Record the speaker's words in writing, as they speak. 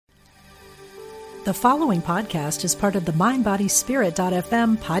The following podcast is part of the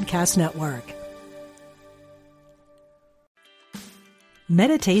MindBodySpirit.fm podcast network.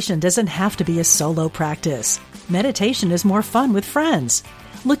 Meditation doesn't have to be a solo practice. Meditation is more fun with friends.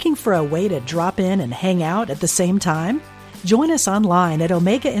 Looking for a way to drop in and hang out at the same time? Join us online at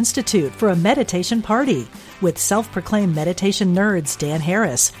Omega Institute for a meditation party with self-proclaimed meditation nerds Dan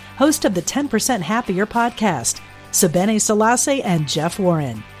Harris, host of the 10% Happier podcast, Sebene Selassie, and Jeff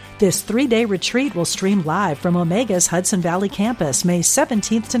Warren. This 3-day retreat will stream live from Omega's Hudson Valley campus May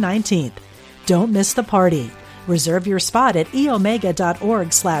 17th to 19th. Don't miss the party. Reserve your spot at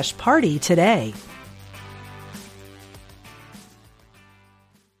eomega.org/party today.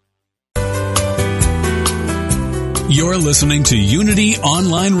 You're listening to Unity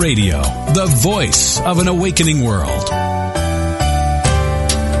Online Radio, the voice of an awakening world.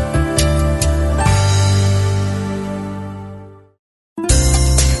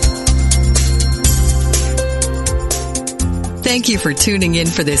 Thank you for tuning in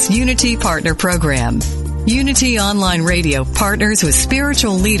for this Unity Partner Program. Unity Online Radio partners with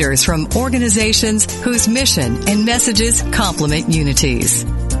spiritual leaders from organizations whose mission and messages complement Unity's.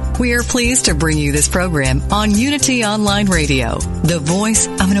 We are pleased to bring you this program on Unity Online Radio, the voice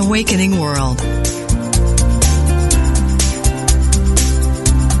of an awakening world.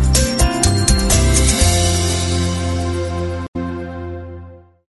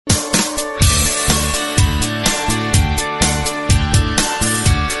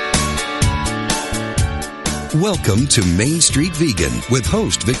 Welcome to Main Street Vegan with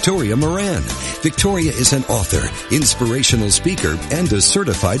host Victoria Moran. Victoria is an author, inspirational speaker, and a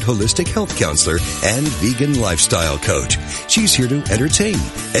certified holistic health counselor and vegan lifestyle coach. She's here to entertain,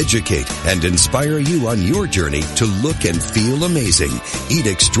 educate, and inspire you on your journey to look and feel amazing, eat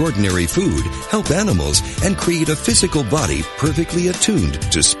extraordinary food, help animals, and create a physical body perfectly attuned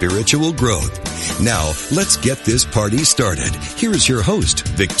to spiritual growth. Now, let's get this party started. Here is your host,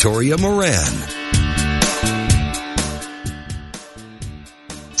 Victoria Moran.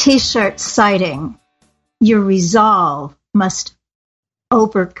 T-shirt citing, your resolve must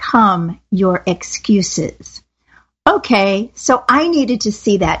overcome your excuses. Okay, so I needed to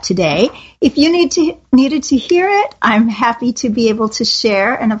see that today. If you needed to hear it, I'm happy to be able to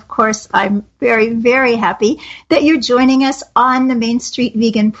share. And of course, I'm very, very happy that you're joining us on the Main Street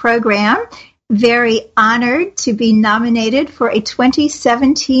Vegan program. Very honored to be nominated for a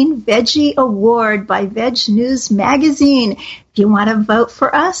 2017 Veggie Award by Veg News Magazine. If you want to vote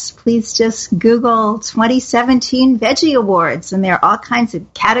for us, please just Google 2017 Veggie Awards, and there are all kinds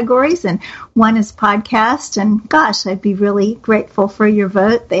of categories, and one is podcast, and gosh, I'd be really grateful for your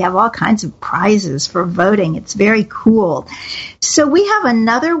vote. They have all kinds of prizes for voting. It's very cool. So we have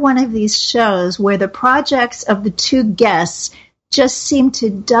another one of these shows where the projects of the two guests just seem to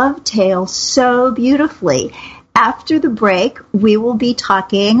dovetail so beautifully. After the break, we will be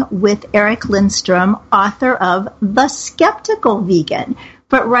talking with Eric Lindstrom, author of The Skeptical Vegan.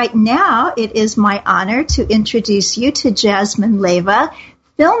 But right now, it is my honor to introduce you to Jasmine Leyva,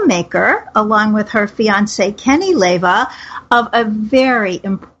 filmmaker, along with her fiancé Kenny Leyva, of a very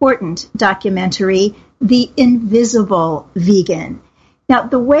important documentary, The Invisible Vegan. Now,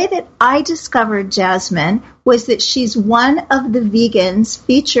 the way that I discovered Jasmine was that she's one of the vegans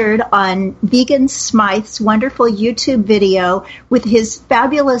featured on Vegan Smythe's wonderful YouTube video with his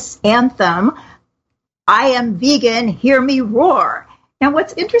fabulous anthem, I am vegan, hear me roar. Now,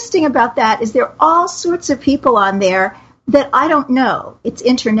 what's interesting about that is there are all sorts of people on there that I don't know. It's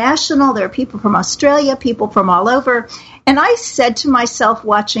international. There are people from Australia, people from all over. And I said to myself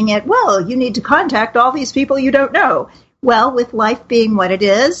watching it, well, you need to contact all these people you don't know. Well, with life being what it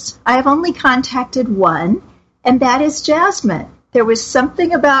is, I have only contacted one, and that is Jasmine. There was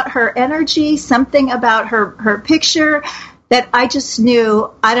something about her energy, something about her picture that I just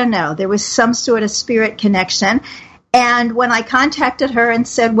knew, I don't know, there was some sort of spirit connection. And when I contacted her and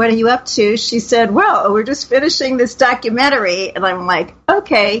said, what are you up to? She said, well, we're just finishing this documentary. And I'm like,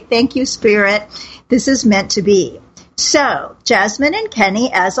 okay, thank you, Spirit. This is meant to be. So Jasmine and Kenny,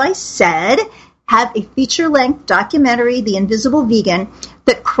 as I said, have a feature-length documentary, The Invisible Vegan,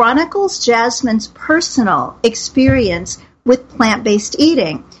 that chronicles Jasmine's personal experience with plant-based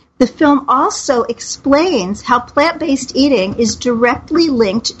eating. The film also explains how plant-based eating is directly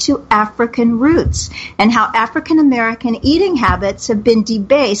linked to African roots and how African-American eating habits have been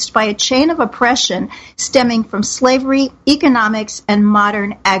debased by a chain of oppression stemming from slavery, economics, and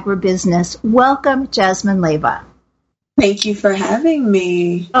modern agribusiness. Welcome, Jasmine Leyva. Thank you for having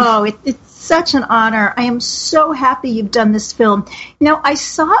me. Oh, it's such an honor. I am so happy you've done this film. I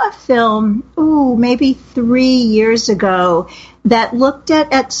saw a film, maybe 3 years ago that looked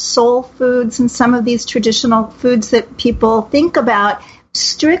at soul foods and some of these traditional foods that people think about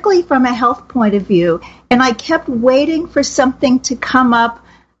strictly from a health point of view. And I kept waiting for something to come up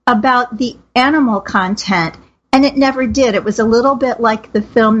about the animal content. And it never did. It was a little bit like the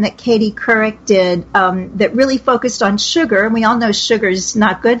film that Katie Couric did that really focused on sugar. And we all know sugar is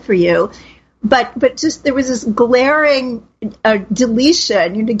not good for you. But just there was this glaring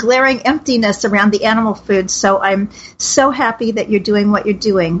deletion, glaring emptiness around the animal food. So I'm so happy that you're doing what you're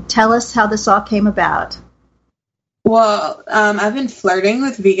doing. Tell us how this all came about. Well, I've been flirting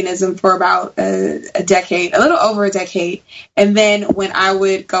with veganism for about a decade, a little over a decade. And then when I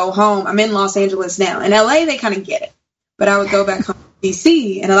would go home, I'm in Los Angeles now. In LA, they kind of get it. But I would go back home to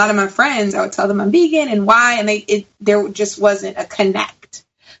DC, and a lot of my friends, I would tell them I'm vegan and why, and there just wasn't a connect.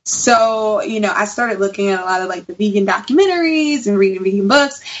 So, I started looking at a lot of like the vegan documentaries and reading vegan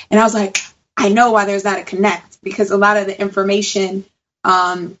books. And I was like, I know why there's not a connect, because a lot of the information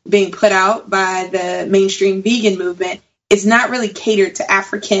being put out by the mainstream vegan movement is not really catered to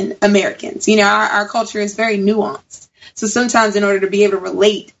African Americans. Our culture is very nuanced. So sometimes in order to be able to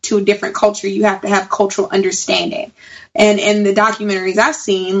relate to a different culture, you have to have cultural understanding. And in the documentaries I've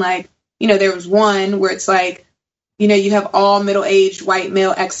seen, like, there was one where it's like, you have all middle-aged white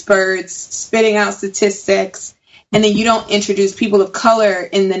male experts spitting out statistics, and then you don't introduce people of color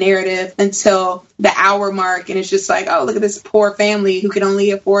in the narrative until the hour mark. And it's just like, oh, look at this poor family who can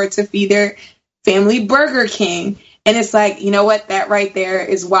only afford to feed their family Burger King. And it's like, you know what? That right there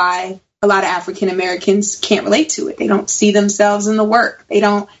is why a lot of African Americans can't relate to it. They don't see themselves in the work. They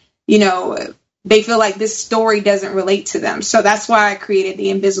don't, they feel like this story doesn't relate to them. So that's why I created The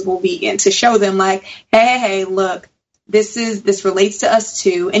Invisible Vegan, to show them like, hey, look, this relates to us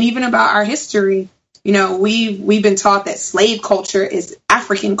too. And even about our history. We've been taught that slave culture is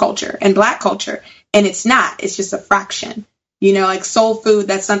African culture and Black culture, and it's not. It's just a fraction. Like soul food,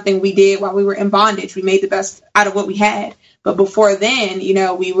 that's something we did while we were in bondage. We made the best out of what we had. But before then,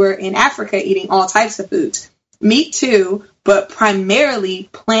 we were in Africa eating all types of foods. Meat too, but primarily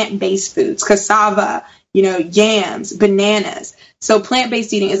plant-based foods, cassava, yams, bananas. So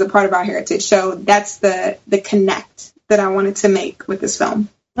plant-based eating is a part of our heritage. So that's the connect that I wanted to make with this film.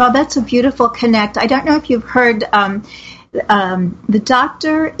 Oh, that's a beautiful connect. I don't know if you've heard the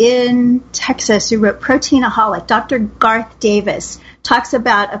doctor in Texas who wrote Proteinaholic, Dr. Garth Davis, talks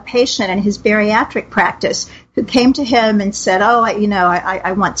about a patient in his bariatric practice who came to him and said,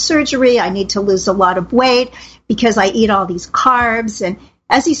 I want surgery. I need to lose a lot of weight because I eat all these carbs. And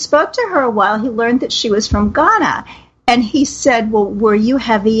as he spoke to her a while, he learned that she was from Ghana. And he said, well, were you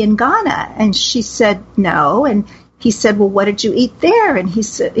heavy in Ghana? And she said, no. And he said, well, what did you eat there? And he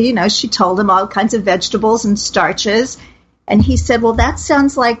said, she told him all kinds of vegetables and starches. And he said, well, that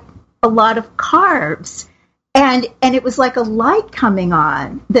sounds like a lot of carbs. And it was like a light coming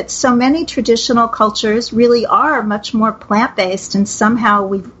on that so many traditional cultures really are much more plant-based, and somehow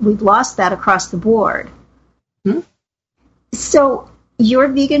we've lost that across the board. Mm-hmm. So your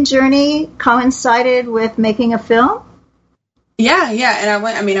vegan journey coincided with making a film? Yeah.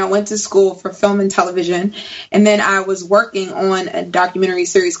 And I went to school for film and television, and then I was working on a documentary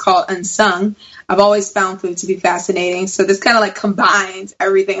series called Unsung. I've always found food to be fascinating. So this kind of like combines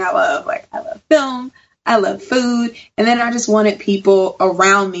everything I love. Like I love film, I love food. And then I just wanted people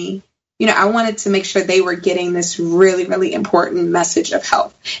around me, I wanted to make sure they were getting this really, really important message of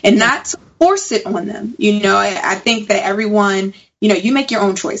health and not to force it on them. I think that everyone, you make your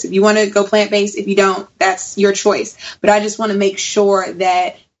own choice. If you want to go plant-based, if you don't, that's your choice. But I just want to make sure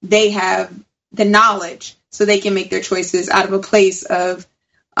that they have the knowledge so they can make their choices out of a place of,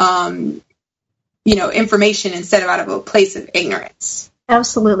 information instead of out of a place of ignorance.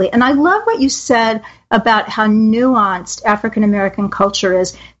 Absolutely. And I love what you said about how nuanced African American culture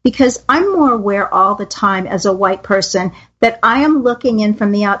is, because I'm more aware all the time as a white person that I am looking in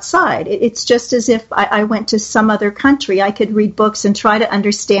from the outside. It's just as if I went to some other country. I could read books and try to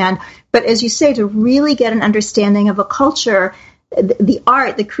understand. But as you say, to really get an understanding of a culture, the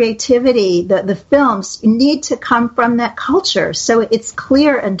art, the creativity, the films need to come from that culture. So it's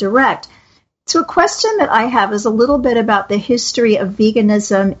clear and direct. So a question that I have is a little bit about the history of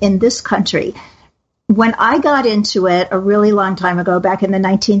veganism in this country. When I got into it a really long time ago, back in the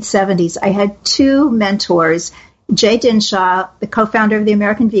 1970s, I had two mentors. Jay Dinshaw, the co-founder of the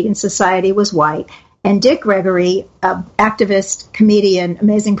American Vegan Society, was white, and Dick Gregory, an activist, comedian,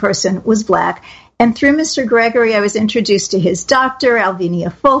 amazing person, was Black. And through Mr. Gregory, I was introduced to his doctor,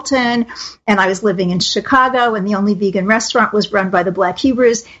 Alvinia Fulton, and I was living in Chicago, and the only vegan restaurant was run by the Black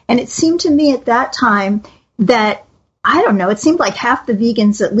Hebrews. And it seemed to me at that time that, I don't know, it seemed like half the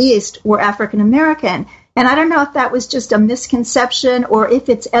vegans at least were African American. And I don't know if that was just a misconception or if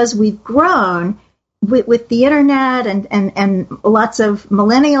it's as we've grown with the internet and lots of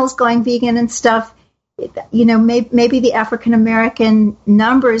millennials going vegan and stuff, you know, maybe the African American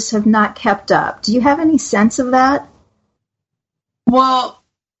numbers have not kept up. Do you have any sense of that? Well,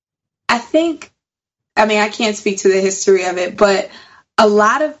 I can't speak to the history of it, but a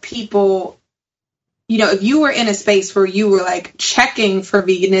lot of people, you know, if you were in a space where you were like checking for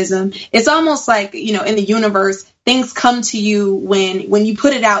veganism, it's almost like, you know, in the universe, things come to you when you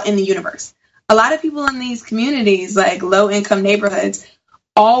put it out in the universe. A lot of people in these communities, like low income neighborhoods,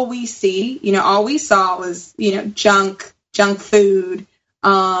 all we saw was, you know, junk food,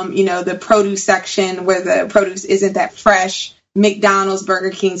 you know, the produce section where the produce isn't that fresh, McDonald's, Burger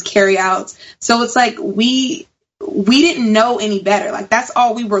King's carryouts. So it's like we didn't know any better. Like that's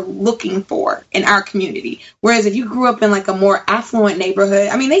all we were looking for in our community. Whereas if you grew up in like a more affluent neighborhood,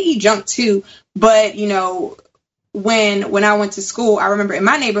 I mean, they eat junk too, but you know, when I went to school, I remember in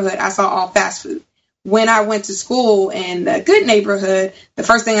my neighborhood, I saw all fast food. When I went to school in the good neighborhood, the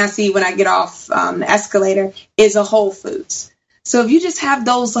first thing I see when I get off the escalator is a Whole Foods. So if you just have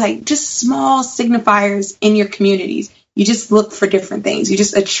those like just small signifiers in your communities, you just look for different things. You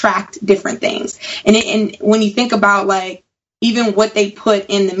just attract different things. And when you think about like even what they put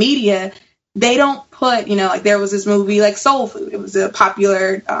in the media, they don't put, you know, like there was this movie like Soul Food. It was a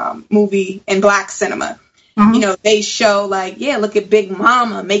popular movie in Black cinema. Mm-hmm. You know, they show like, yeah, look at Big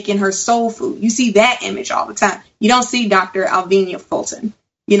Mama making her soul food. You see that image all the time. You don't see Dr. Alvinia Fulton.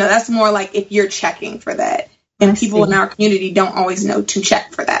 You know, that's more like if you're checking for that. And people in our community don't always know to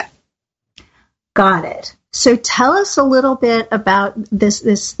check for that. Got it. So tell us a little bit about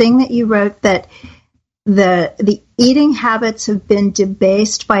this thing that you wrote, that the eating habits have been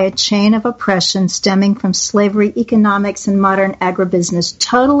debased by a chain of oppression stemming from slavery, economics, and modern agribusiness.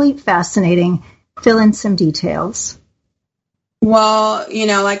 Totally fascinating. Fill in some details. Well, you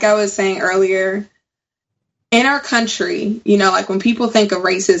know, like I was saying earlier, in our country, you know, like when people think of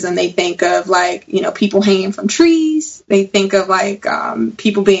racism, they think of like, you know, people hanging from trees. They think of like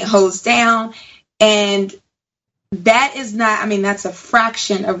people being hosed down. And that is not, I mean, that's a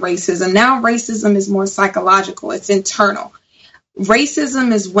fraction of racism. Now racism is more psychological. It's internal.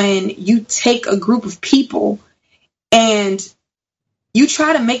 Racism is when you take a group of people and you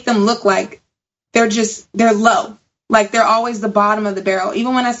try to make them look like they're low. Like they're always the bottom of the barrel.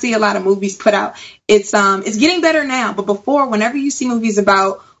 Even when I see a lot of movies put out, it's getting better now. But before, whenever you see movies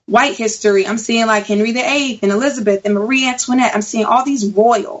about white history, I'm seeing like Henry VIII and Elizabeth and Marie Antoinette. I'm seeing all these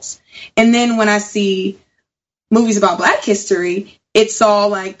royals. And then when I see movies about Black history, it's all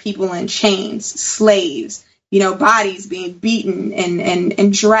like people in chains, slaves, you know, bodies being beaten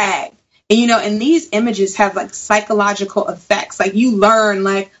and dragged. And, you know, and these images have like psychological effects. Like you learn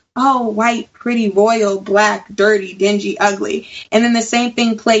like, oh, white, pretty, royal, Black, dirty, dingy, ugly. And then the same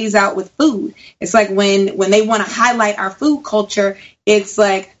thing plays out with food. It's like when they want to highlight our food culture, it's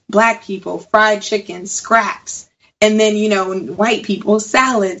like Black people, fried chicken, scraps. And then, you know, white people,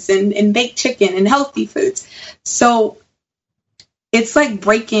 salads and baked chicken and healthy foods. So it's like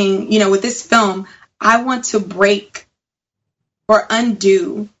breaking, you know, with this film, I want to break or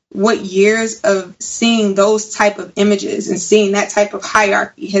undo what years of seeing those type of images and seeing that type of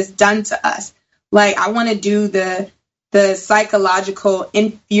hierarchy has done to us. Like, I want to do the psychological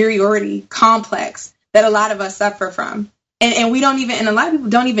inferiority complex that a lot of us suffer from. And we don't even, and a lot of people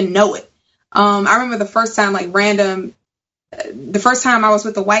don't even know it. I remember the first time I was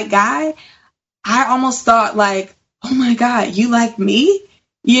with a white guy, I almost thought like, oh my God, you like me?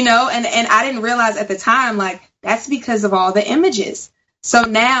 You know, and I didn't realize at the time, like, that's because of all the images. So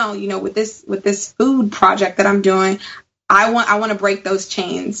now, you know, with this food project that I'm doing, I want to break those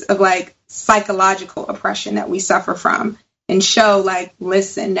chains of like psychological oppression that we suffer from and show like,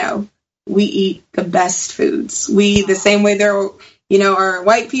 listen, no, we eat the best foods. We, the same way there, you know, are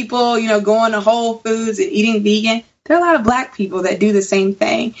white people, you know, going to Whole Foods and eating vegan. There are a lot of Black people that do the same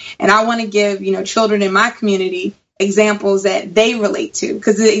thing. And I want to give, you know, children in my community examples that they relate to,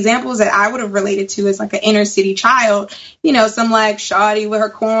 because the examples that I would have related to as like an inner city child, you know, some like shawty with her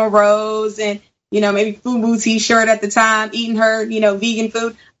cornrows and, you know, maybe FUBU t-shirt at the time, eating her, you know, vegan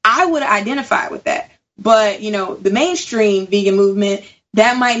food. I would identify with that. But, you know, the mainstream vegan movement,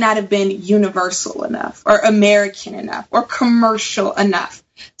 that might not have been universal enough or American enough or commercial enough.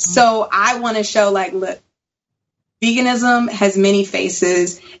 So I want to show like, look, veganism has many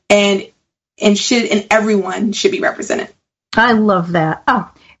faces, and and everyone should be represented. I love that.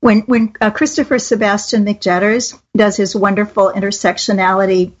 Oh, when Christopher Sebastian McJetters does his wonderful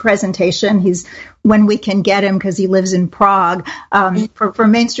intersectionality presentation, when we can get him because he lives in Prague, for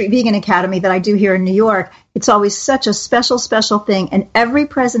Main Street Vegan Academy that I do here in New York, it's always such a special, special thing. And every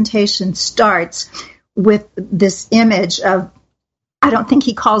presentation starts with this image of, I don't think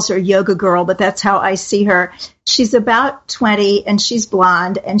he calls her Yoga Girl, but that's how I see her. She's about 20 and she's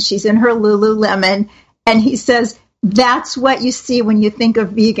blonde and she's in her Lululemon. And he says, that's what you see when you think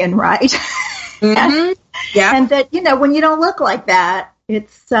of vegan, right? Mm-hmm. Yeah. And that, when you don't look like that,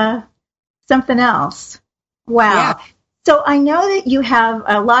 it's something else. Wow. Yeah. So I know that you have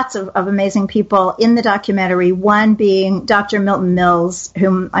lots of amazing people in the documentary, one being Dr. Milton Mills,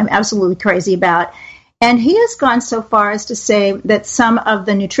 whom I'm absolutely crazy about. And he has gone so far as to say that some of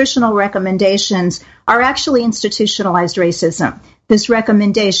the nutritional recommendations are actually institutionalized racism. This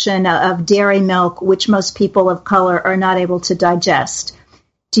recommendation of dairy milk, which most people of color are not able to digest.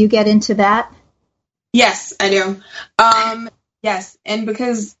 Do you get into that? Yes, I do. Yes. And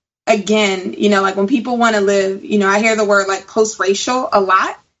because, again, like when people want to live, I hear the word like post-racial a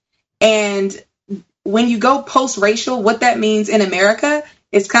lot. And when you go post-racial, what that means in America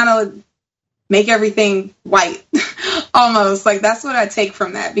is kind of make everything white, almost. Like, that's what I take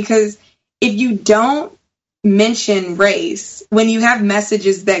from that. Because if you don't mention race, when you have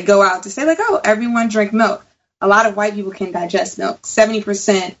messages that go out to say, like, oh, everyone drink milk. A lot of white people can digest milk.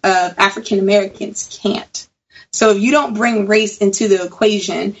 70% of African Americans can't. So if you don't bring race into the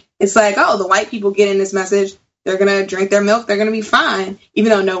equation, it's like, oh, the white people get in this message. They're going to drink their milk. They're going to be fine,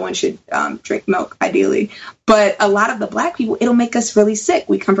 even though no one should drink milk, ideally. But a lot of the black people, it'll make us really sick.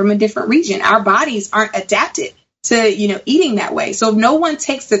 We come from a different region. Our bodies aren't adapted to, eating that way. So if no one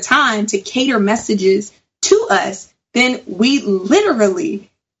takes the time to cater messages to us, then we literally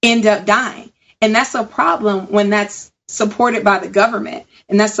end up dying. And that's a problem when that's supported by the government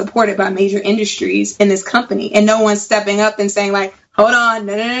and that's supported by major industries in this company. And no one's stepping up and saying, like, hold on,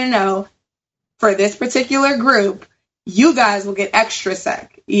 no. For this particular group, you guys will get extra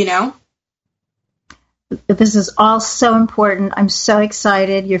sick, This is all so important. I'm so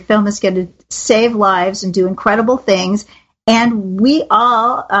excited. Your film is going to save lives and do incredible things. And we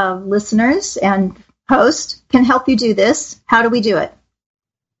all, listeners and hosts, can help you do this. How do we do it?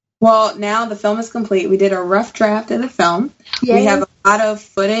 Well, now the film is complete. We did a rough draft of the film. Yay. We have a lot of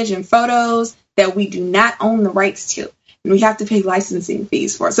footage and photos that we do not own the rights to. And we have to pay licensing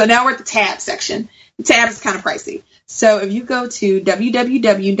fees for it. So now we're at the tab section. The tab is kind of pricey. So if you go to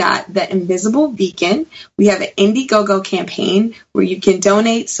www.theinvisiblevegan, we have an Indiegogo campaign where you can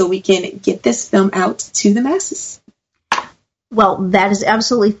donate so we can get this film out to the masses. Well, that is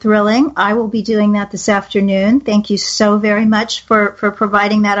absolutely thrilling. I will be doing that this afternoon. Thank you so very much for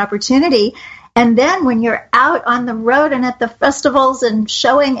providing that opportunity. And then when you're out on the road and at the festivals and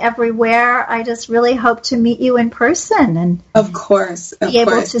showing everywhere, I just really hope to meet you in person and of course, be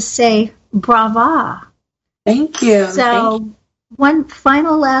able to say brava. Thank you. So one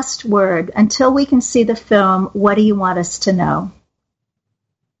final last word. Until we can see the film, what do you want us to know?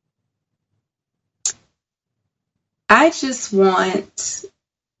 I just want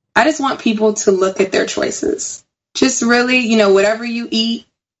people to look at their choices. Just really, whatever you eat,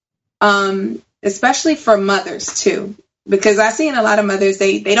 especially for mothers too, because I've seen a lot of mothers,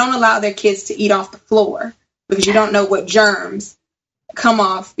 they don't allow their kids to eat off the floor because you don't know what germs come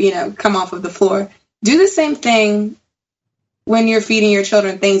off of the floor. Do the same thing when you're feeding your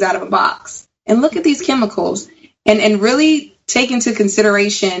children things out of a box and look at these chemicals and really take into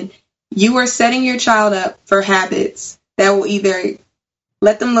consideration, you are setting your child up for habits that will either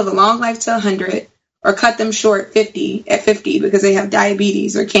let them live a long life to 100 or cut them short at 50 because they have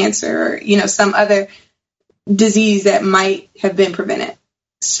diabetes or cancer or, some other disease that might have been prevented.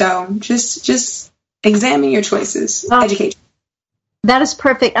 So just examine your choices. Education. That is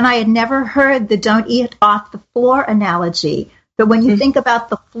perfect. And I had never heard the don't eat off the floor analogy. But when you think about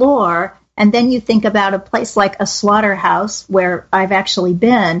the floor and then you think about a place like a slaughterhouse where I've actually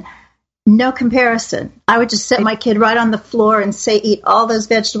been, no comparison. I would just set my kid right on the floor and say, eat all those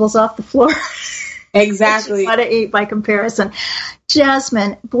vegetables off the floor. Exactly. What to eat by comparison.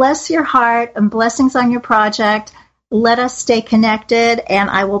 Jasmine, bless your heart and blessings on your project. Let us stay connected, and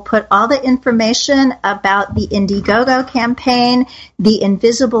I will put all the information about the Indiegogo campaign,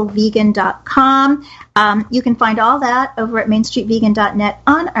 theinvisiblevegan.com. You can find all that over at mainstreetvegan.net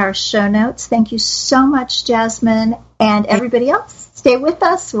on our show notes. Thank you so much, Jasmine, and everybody else. Stay with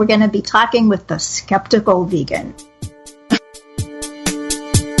us. We're going to be talking with the skeptical vegan.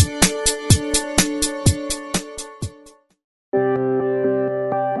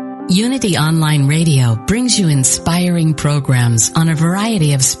 Unity Unity Online Radio brings you inspiring programs on a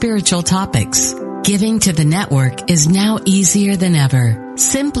variety of spiritual topics. Giving to the network is now easier than ever.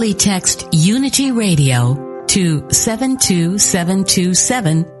 Simply text Unity Radio to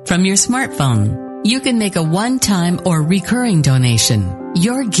 72727 from your smartphone. You can make a one-time or recurring donation.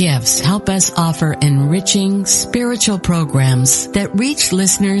 Your gifts help us offer enriching spiritual programs that reach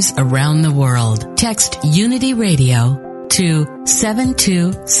listeners around the world. Text Unity Radio to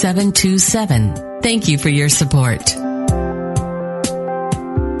 72727. Thank you for your support.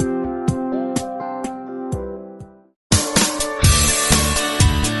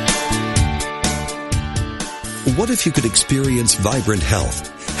 What if you could experience vibrant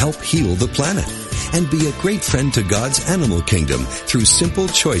health, help heal the planet, and be a great friend to God's animal kingdom through simple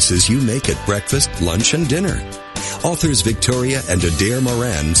choices you make at breakfast, lunch, and dinner? Authors Victoria and Adair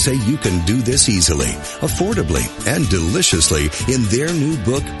Moran say you can do this easily, affordably, and deliciously in their new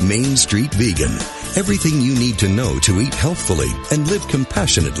book, Main Street Vegan. Everything you need to know to eat healthfully and live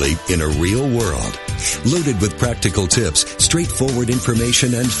compassionately in a real world. Loaded with practical tips, straightforward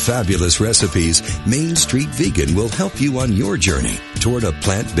information, and fabulous recipes, Main Street Vegan will help you on your journey toward a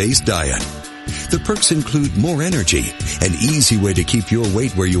plant-based diet. The perks include more energy, an easy way to keep your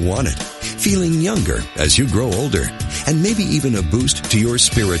weight where you want it, feeling younger as you grow older, and maybe even a boost to your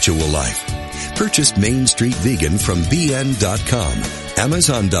spiritual life. Purchase Main Street Vegan from BN.com,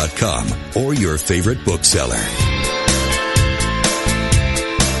 Amazon.com, or your favorite bookseller.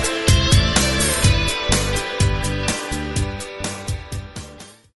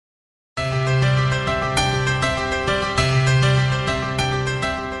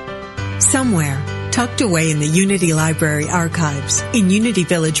 Somewhere, tucked away in the Unity Library archives in Unity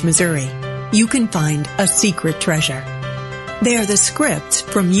Village, Missouri, you can find a secret treasure. They are the scripts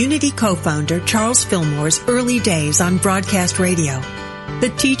from Unity co-founder Charles Fillmore's early days on broadcast radio. The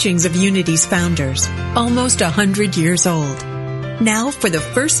teachings of Unity's founders, almost 100 years old. Now, for the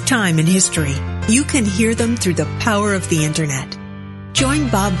first time in history, you can hear them through the power of the Internet. Join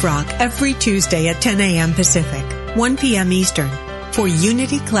Bob Brock every Tuesday at 10 a.m. Pacific, 1 p.m. Eastern, for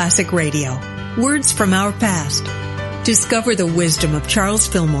Unity Classic Radio, Words from Our Past. Discover the wisdom of Charles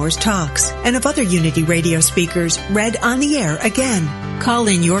Fillmore's talks and of other Unity radio speakers read on the air again. Call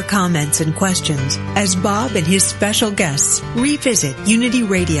in your comments and questions as Bob and his special guests revisit Unity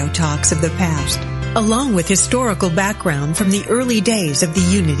radio talks of the past, along with historical background from the early days of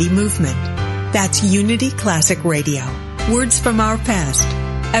the Unity movement. That's Unity Classic Radio, Words from Our Past,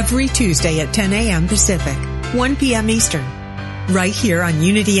 every Tuesday at 10 a.m. Pacific, 1 p.m. Eastern. Right here on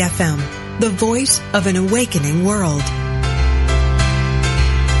Unity FM, the voice of an awakening world.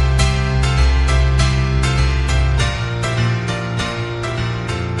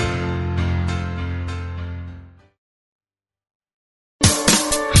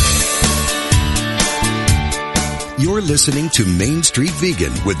 You're listening to Main Street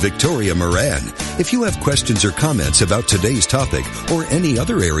Vegan with Victoria Moran. If you have questions or comments about today's topic or any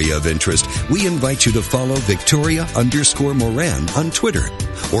other area of interest, we invite you to follow Victoria_Moran on Twitter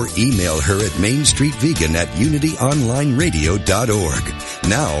or email her at mainstreetvegan@unityonlineradio.org.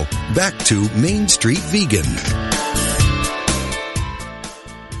 Now, back to Main Street Vegan.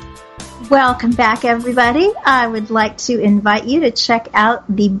 Welcome back, everybody. I would like to invite you to check out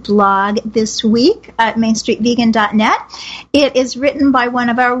the blog this week at mainstreetvegan.net. It is written by one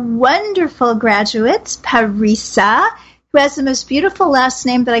of our wonderful graduates, Parisa, who has the most beautiful last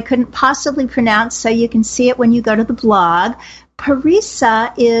name that I couldn't possibly pronounce, so you can see it when you go to the blog.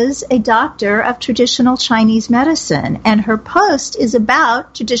 Parisa is a doctor of traditional Chinese medicine, and her post is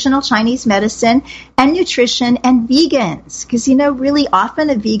about traditional Chinese medicine and nutrition and vegans. Because, really often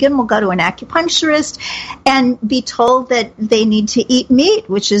a vegan will go to an acupuncturist and be told that they need to eat meat,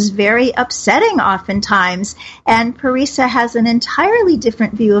 which is very upsetting oftentimes. And Parisa has an entirely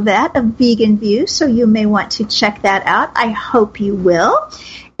different view of that, a vegan view, so you may want to check that out. I hope you will.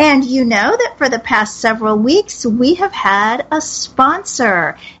 And you know that for the past several weeks, we have had a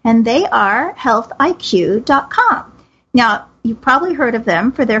sponsor, and they are healthiq.com. Now, you've probably heard of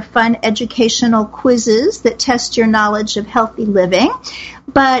them for their fun educational quizzes that test your knowledge of healthy living,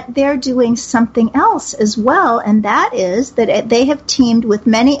 but they're doing something else as well, and that is that they have teamed with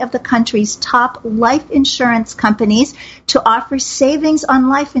many of the country's top life insurance companies to offer savings on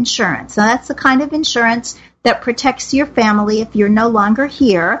life insurance. Now, that's the kind of insurance that protects your family if you're no longer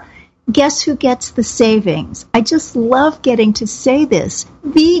here. Guess who gets the savings? I just love getting to say this.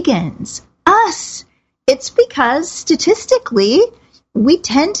 Vegans. Us. It's because statistically, we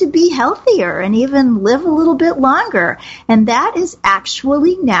tend to be healthier and even live a little bit longer. And that is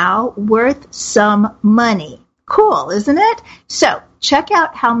actually now worth some money. Cool, isn't it? So check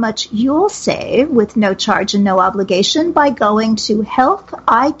out how much you'll save with no charge and no obligation by going to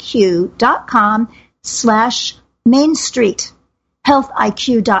healthiq.com/Main Street.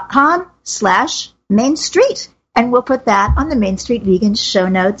 healthiq.com/Main Street. And we'll put that on the Main Street Vegan show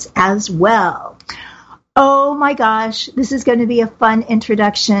notes as well. Oh my gosh, this is going to be a fun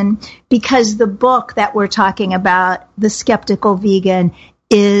introduction because the book that we're talking about, The Skeptical Vegan,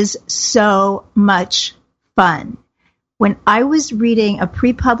 is so much fun. When I was reading a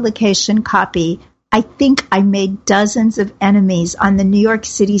pre-publication copy, I think I made dozens of enemies on the New York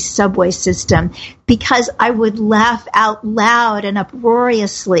City subway system because I would laugh out loud and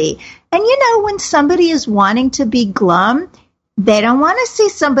uproariously. And you know, when somebody is wanting to be glum, they don't want to see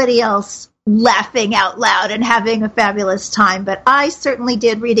somebody else laughing out loud and having a fabulous time. But I certainly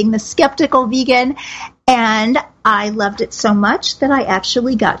did reading The Skeptical Vegan, and I loved it so much that I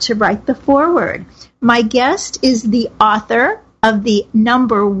actually got to write the foreword. My guest is the author of the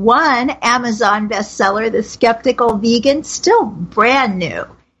 #1 Amazon bestseller, The Skeptical Vegan, still brand new.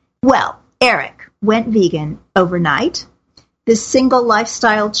 Well, Eric went vegan overnight. This single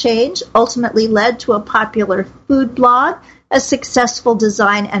lifestyle change ultimately led to a popular food blog, a successful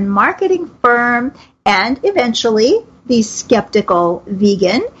design and marketing firm, and eventually The Skeptical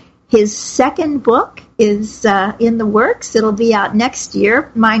Vegan. His second book is in the works. It'll be out next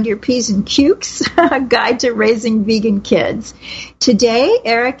year, Mind Your P's and Q's, A Guide to Raising Vegan Kids. Today,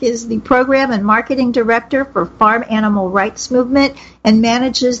 Eric is the Program and Marketing Director for Farm Animal Rights Movement and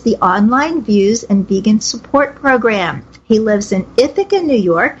manages the Online Views and Vegan Support Program. He lives in Ithaca, New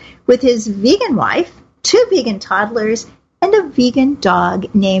York, with his vegan wife, 2 vegan toddlers, and a vegan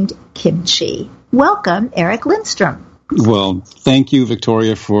dog named Kimchi. Welcome, Eric Lindstrom. Well, thank you,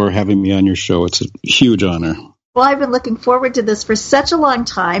 Victoria, for having me on your show. It's a huge honor. Well, I've been looking forward to this for such a long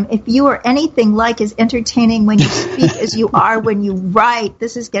time. If you are anything like as entertaining when you speak as you are when you write,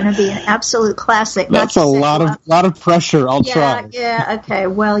 this is going to be an absolute classic. That's a lot of pressure. I'll try. Yeah. Okay.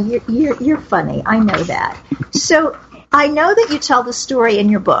 Well, you're funny. I know that. So I know that you tell the story in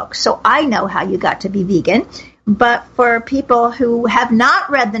your book, so I know how you got to be vegan. But for people who have not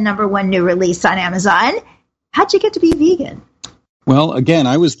read the #1 new release on Amazon, how'd you get to be vegan? Well, again,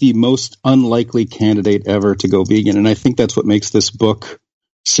 I was the most unlikely candidate ever to go vegan, and I think that's what makes this book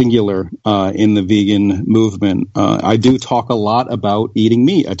singular in the vegan movement. I do talk a lot about eating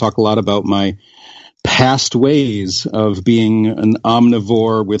meat. I talk a lot about my past ways of being an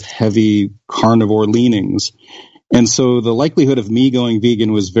omnivore with heavy carnivore leanings. And so the likelihood of me going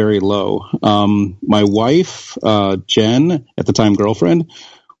vegan was very low. My wife, Jen, at the time girlfriend,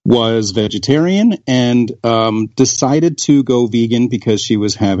 was vegetarian and decided to go vegan because she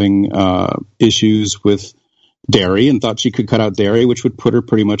was having issues with dairy and thought she could cut out dairy, which would put her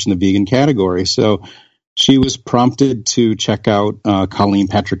pretty much in the vegan category. So she was prompted to check out Colleen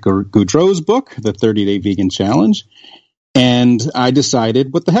Patrick Goudreau's book, The 30-Day Vegan Challenge. And I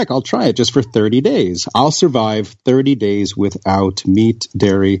decided, what the heck, I'll try it just for 30 days. I'll survive 30 days without meat,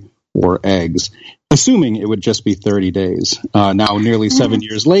 dairy, or eggs, assuming it would just be 30 days. Now, nearly 7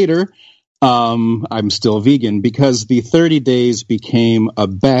 years later, I'm still vegan because the 30 days became a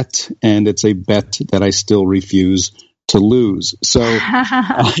bet, and it's a bet that I still refuse to lose. So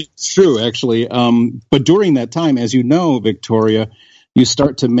it's true, actually. But during that time, as you know, Victoria, you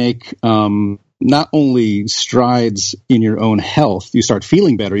start to make not only strides in your own health, you start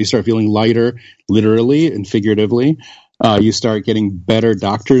feeling better. You start feeling lighter, literally and figuratively. You start getting better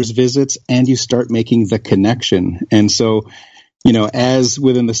doctor's visits, and you start making the connection. And so, you know, as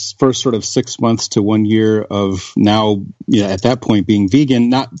within the first sort of 6 months to 1 year of now, you know, at that point being vegan,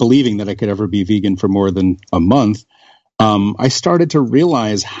 not believing that I could ever be vegan for more than a month, I started to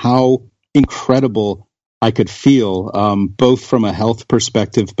realize how incredible I could feel, both from a health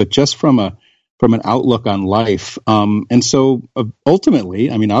perspective, but just from an outlook on life. And so ultimately,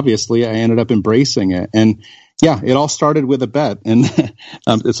 I mean, obviously, I ended up embracing it. And yeah, it all started with a bet. And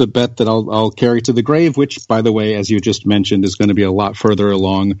it's a bet that I'll carry to the grave, which, by the way, as you just mentioned, is going to be a lot further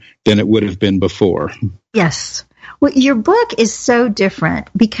along than it would have been before. Yes. Well, your book is so different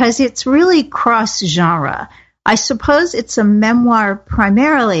because it's really cross-genre. I suppose it's a memoir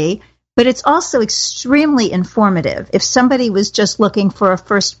primarily, but it's also extremely informative. If somebody was just looking for a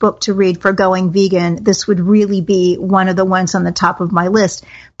first book to read for going vegan, this would really be one of the ones on the top of my list.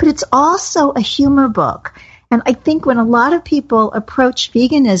 But it's also a humor book. And I think when a lot of people approach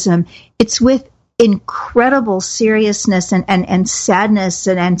veganism, it's with incredible seriousness and sadness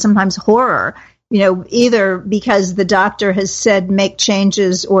and sometimes horror, you know, either because the doctor has said make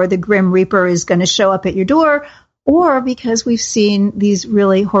changes or the Grim Reaper is going to show up at your door, or because we've seen these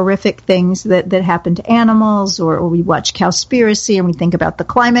really horrific things that happen to animals, or we watch Cowspiracy and we think about the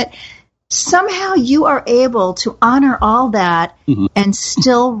climate. Somehow you are able to honor all that and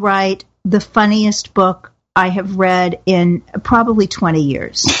still write the funniest book I have read in probably 20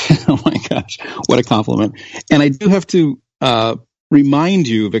 years. Oh my gosh, what a compliment. And I do have to remind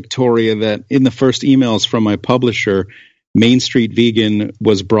you, Victoria, that in the first emails from my publisher, Main Street Vegan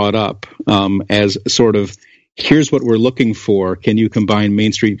was brought up as sort of, here's what we're looking for. Can you combine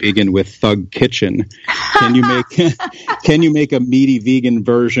Main Street Vegan with Thug Kitchen? Can you make a meaty vegan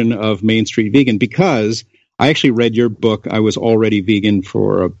version of Main Street Vegan? Because I actually read your book. I was already vegan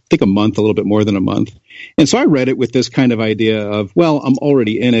for, I think, a month, a little bit more than a month. And so I read it with this kind of idea of, well, I'm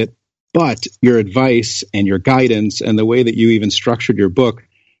already in it, but your advice and your guidance and the way that you even structured your book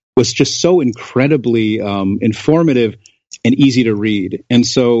was just so incredibly informative and easy to read. And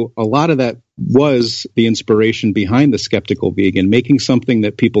so a lot of that was the inspiration behind The Skeptical Vegan, making something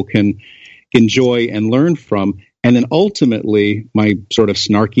that people can enjoy and learn from. And then ultimately, my sort of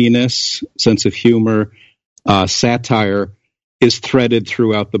snarkiness, sense of humor, satire is threaded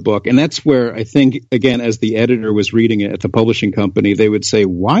throughout the book. And that's where I think, again, as the editor was reading it at the publishing company, they would say,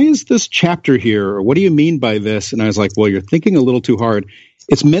 why is this chapter here? Or what do you mean by this? And I was like, well, you're thinking a little too hard.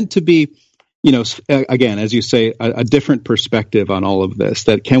 It's meant to be, you know, again, as you say, a different perspective on all of this,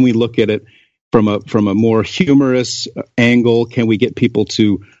 that can we look at it from a more humorous angle? Can we get people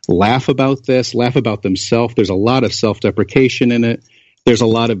to laugh about this, laugh about themselves? There's a lot of self-deprecation in it. There's a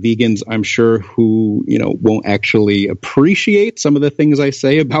lot of vegans, I'm sure, who, you know, won't actually appreciate some of the things I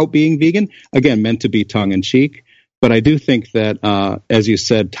say about being vegan. Again, meant to be tongue-in-cheek. But I do think that, as you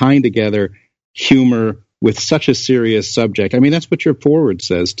said, tying together humor with such a serious subject. I mean, that's what your foreword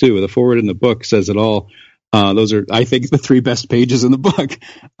says, too. The foreword in the book says it all. Those are, I think, the 3 best pages in the book.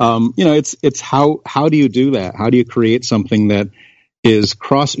 You know, it's how do you do that? How do you create something that is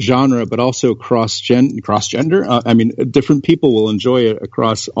cross-genre, but also cross-gender? I mean, different people will enjoy it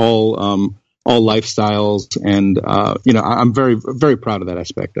across all lifestyles. And, you know, I'm very, very proud of that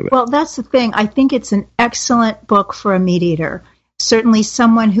aspect of it. Well, that's the thing. I think it's an excellent book for a meat eater. Certainly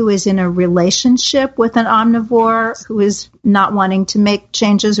someone who is in a relationship with an omnivore, who is not wanting to make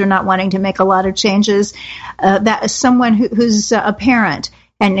changes or not wanting to make a lot of changes. That is someone who's a parent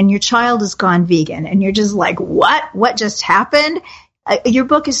and your child has gone vegan and you're just like, what just happened? Your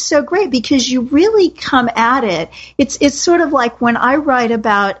book is so great because you really come at it. It's sort of like when I write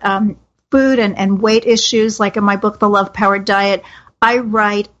about food and weight issues, like in my book, The Love Powered Diet, I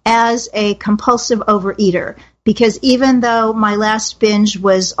write as a compulsive overeater. Because even though my last binge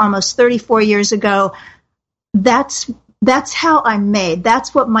was almost 34 years ago, that's how I'm made.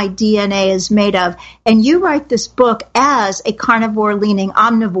 That's what my DNA is made of. And you write this book as a carnivore-leaning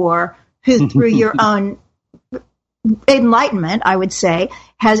omnivore who, through your own enlightenment, I would say,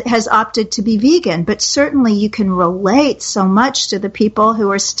 has opted to be vegan. But certainly you can relate so much to the people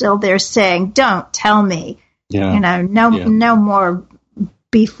who are still there saying, don't tell me, no more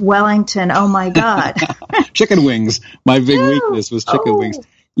beef Wellington. Oh my God. Chicken wings. My big weakness was chicken wings.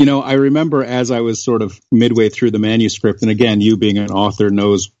 You know, I remember as I was sort of midway through the manuscript, and again, you being an author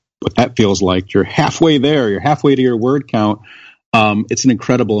knows what that feels like. You're halfway there. You're halfway to your word count. It's an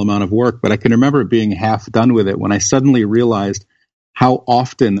incredible amount of work, but I can remember being half done with it when I suddenly realized how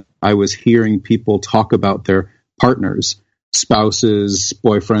often I was hearing people talk about their partners, spouses,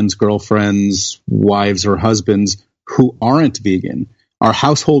 boyfriends, girlfriends, wives, or husbands who aren't vegan. Our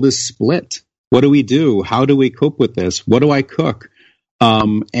household is split. What do we do? How do we cope with this? What do I cook?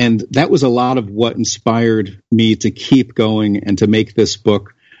 And that was a lot of what inspired me to keep going and to make this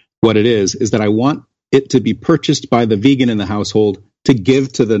book what it is that I want it to be purchased by the vegan in the household to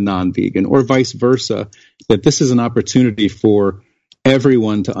give to the non-vegan, or vice versa, that this is an opportunity for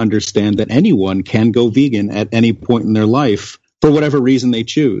everyone to understand that anyone can go vegan at any point in their life for whatever reason they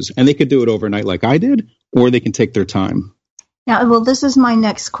choose. And they could do it overnight like I did, or they can take their time. Now, well, this is my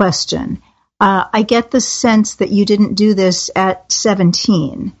next question. I get the sense that you didn't do this at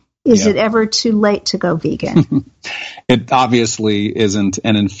 17. Is it ever too late to go vegan? It obviously isn't.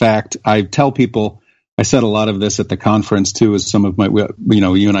 And in fact, I tell people, I said a lot of this at the conference too, as some of my, you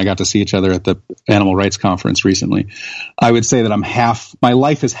know, you and I got to see each other at the Animal Rights Conference recently. I would say that my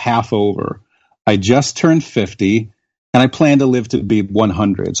life is half over. I just turned 50 and I plan to live to be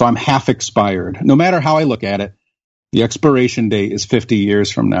 100. So I'm half expired. No matter how I look at it, the expiration date is 50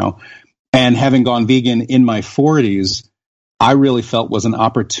 years from now. And having gone vegan in my 40s, I really felt was an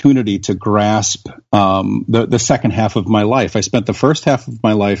opportunity to grasp the second half of my life. I spent the first half of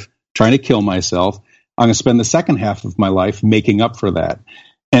my life trying to kill myself. I'm going to spend the second half of my life making up for that.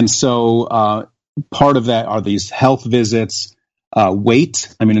 And so part of that are these health visits,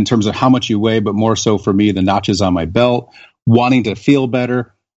 weight. I mean, in terms of how much you weigh, but more so for me, the notches on my belt, wanting to feel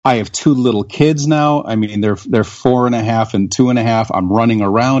better. I have 2 little kids now. I mean, they're 4.5 and 2.5. I'm running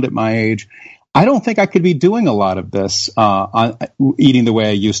around at my age. I don't think I could be doing a lot of this, eating the way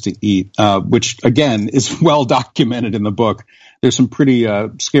I used to eat, which again is well documented in the book. There's some pretty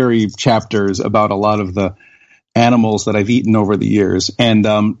scary chapters about a lot of the animals that I've eaten over the years. And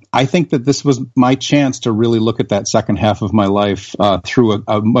I think that this was my chance to really look at that second half of my life through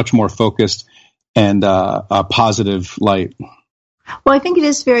a much more focused and a positive light. Well, I think it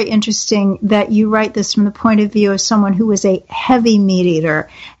is very interesting that you write this from the point of view of someone who was a heavy meat eater.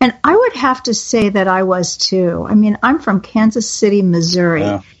 And I would have to say that I was too. I mean, I'm from Kansas City,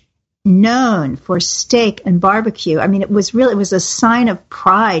 Missouri, known for steak and barbecue. I mean, it was a sign of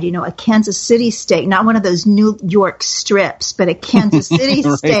pride, a Kansas City steak, not one of those New York strips, but a Kansas City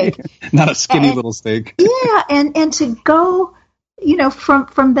right. steak. Not a skinny little steak. Yeah. And to go,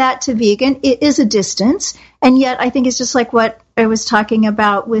 from that to vegan, it is a distance. And yet I think it's just like what I was talking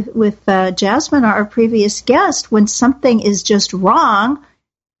about with Jasmine, our previous guest. When something is just wrong,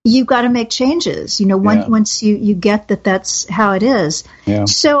 you've got to make changes, once you get that that's how it is. Yeah.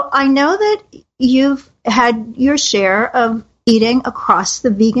 So I know that you've had your share of eating across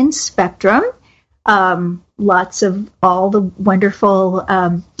the vegan spectrum, lots of all the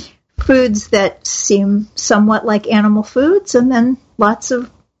wonderful foods that seem somewhat like animal foods, and then lots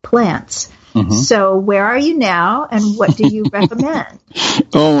of plants. Mm-hmm. So where are you now, and what do you recommend?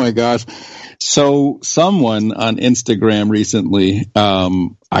 Oh, my gosh. So someone on Instagram recently,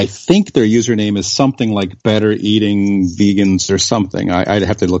 I think their username is something like Better Eating Vegans or something. I'd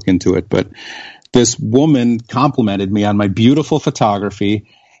have to look into it. But this woman complimented me on my beautiful photography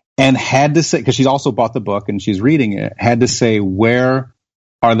and had to say, because she's also bought the book and she's reading it, had to say, where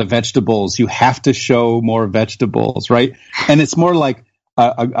are the vegetables? You have to show more vegetables, right? And it's more like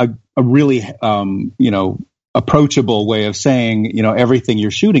a really, approachable way of saying, everything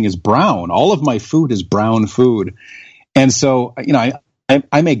you're shooting is brown. All of my food is brown food. And so,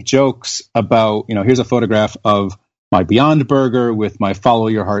 I make jokes about, here's a photograph of my Beyond Burger with my Follow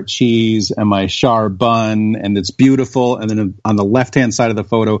Your Heart cheese and my char bun, and it's beautiful. And then on the left-hand side of the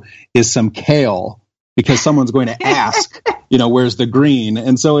photo is some kale, because someone's going to ask, where's the green?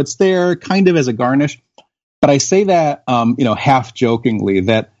 And so it's there kind of as a garnish. But I say that, half jokingly,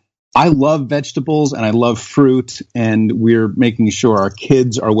 that I love vegetables and I love fruit, and we're making sure our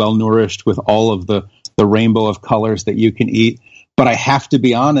kids are well nourished with all of the rainbow of colors that you can eat. But I have to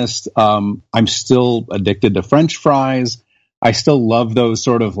be honest, I'm still addicted to French fries. I still love those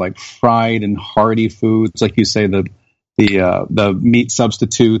sort of like fried and hearty foods, like you say, the meat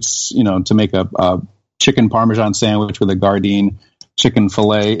substitutes, to make a chicken Parmesan sandwich with a Gardein chicken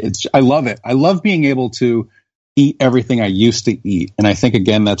fillet. I love it. I love being able to eat everything I used to eat. And I think,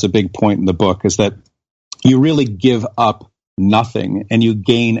 again, that's a big point in the book, is that you really give up nothing and you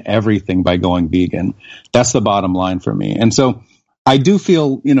gain everything by going vegan. That's the bottom line for me. And so I do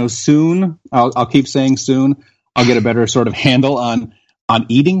feel, soon, I'll keep saying soon, I'll get a better sort of handle on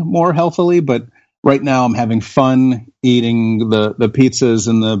eating more healthily. But right now I'm having fun eating the pizzas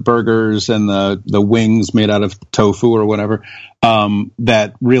and the burgers and the wings made out of tofu or whatever,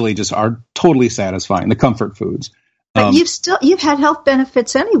 that really just are totally satisfying, the comfort foods. But you've had health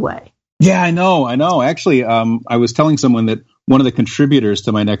benefits anyway. Yeah, I know. Actually, I was telling someone that one of the contributors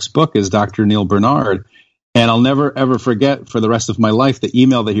to my next book is Dr. Neil Bernard. And I'll never, ever forget for the rest of my life the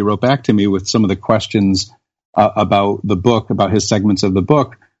email that he wrote back to me with some of the questions about the book, about his segments of the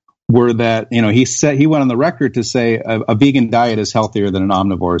book, were that, he went on the record to say a vegan diet is healthier than an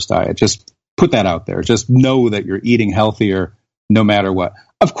omnivore's diet. Just put that out there. Just know that you're eating healthier no matter what.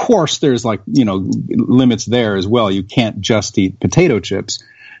 Of course, there's limits there as well. You can't just eat potato chips.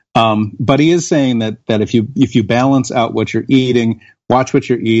 But he is saying that if you balance out what you're eating, watch what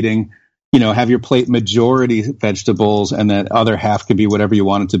you're eating, have your plate majority vegetables, and that other half could be whatever you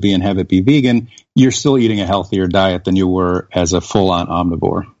want it to be and have it be vegan, you're still eating a healthier diet than you were as a full-on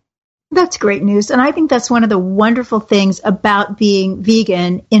omnivore. That's great news. And I think that's one of the wonderful things about being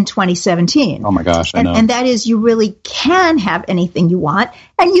vegan in 2017. Oh my gosh, I know. And that is, you really can have anything you want,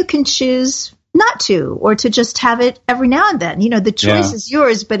 and you can choose not to, or to just have it every now and then. The choice is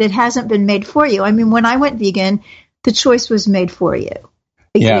yours, but it hasn't been made for you. I mean, when I went vegan, the choice was made for you.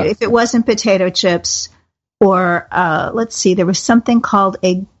 Yeah. If it wasn't potato chips, or let's see, there was something called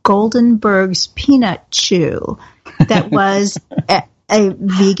a Goldenberg's Peanut Chew that was a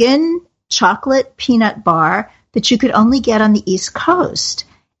vegan chocolate peanut bar that you could only get on the East Coast.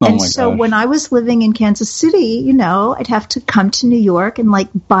 And so when I was living in Kansas City, I'd have to come to New York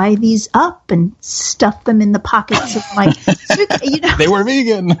and buy these up and stuff them in the pockets of my, They were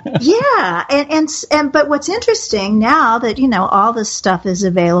vegan. Yeah. But what's interesting now that, all this stuff is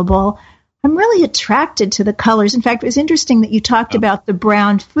available, I'm really attracted to the colors. In fact, it was interesting that you talked about the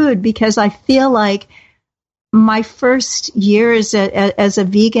brown food, because I feel like my first years as a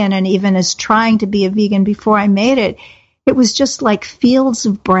vegan, and even as trying to be a vegan before I made it, it was just like fields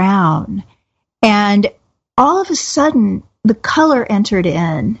of brown. And all of a sudden, the color entered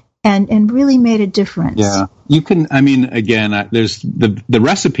in and really made a difference. Yeah. You can, again, there's the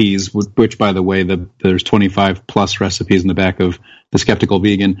recipes, which, by the way, there's 25 plus recipes in the back of The Skeptical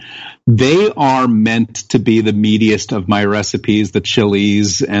Vegan. They are meant to be the meatiest of my recipes, the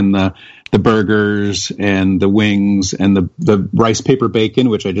chilies and the burgers and the wings and the rice paper bacon,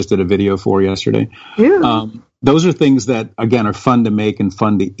 which I just did a video for yesterday. Those are things that, again, are fun to make and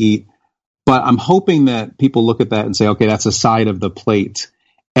fun to eat. But I'm hoping that people look at that and say, okay, that's a side of the plate.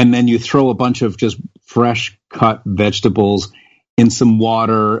 And then you throw a bunch of just fresh cut vegetables in some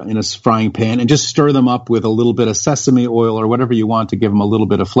water in a frying pan and just stir them up with a little bit of sesame oil or whatever you want to give them a little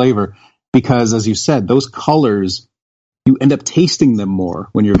bit of flavor. Because, as you said, those colors, you end up tasting them more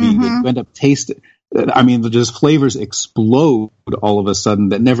when you're vegan. You end up tasting, just flavors explode all of a sudden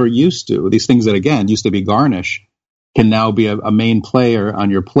that never used to. These things that, again, used to be garnish can now be a main player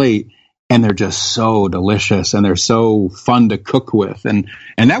on your plate. And they're just so delicious, and they're so fun to cook with. And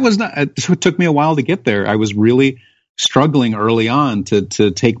that was not, it took me a while to get there. I was really struggling early on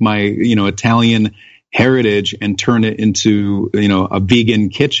to take my, Italian heritage and turn it into, a vegan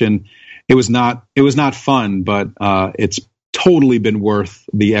kitchen. It was not fun, but it's totally been worth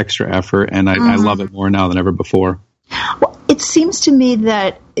the extra effort. And I love it more now than ever before. Well, it seems to me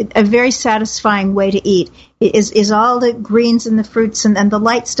that a very satisfying way to eat is all the greens and the fruits and the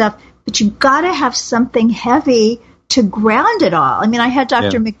light stuff. But you've got to have something heavy to ground it all. I had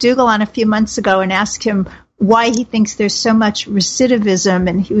Dr. McDougall on a few months ago and asked him why he thinks there's so much recidivism.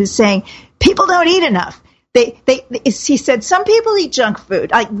 And he was saying, people don't eat enough. He said, some people eat junk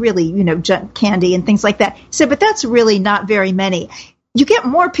food, junk candy and things like that. He said, but that's really not very many. You get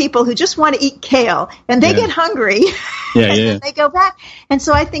more people who just want to eat kale, and they get hungry, and then they go back. And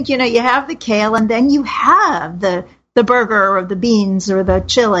so I think, you have the kale, and then you have the burger or the beans or the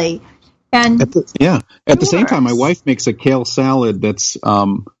chili. And at the same time, my wife makes a kale salad that's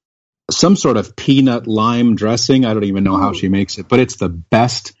some sort of peanut lime dressing. I don't even know how she makes it, but it's the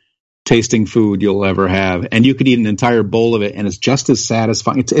best tasting food you'll ever have. And you could eat an entire bowl of it, and it's just as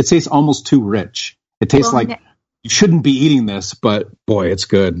satisfying. It tastes almost too rich. It tastes like you shouldn't be eating this, but boy, it's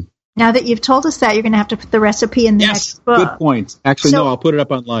good. Now that you've told us that, you're going to have to put the recipe in the next book. Good point. Actually, no, I'll put it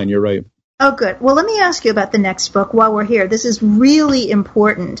up online. You're right. Oh, good. Well, let me ask you about the next book while we're here. This is really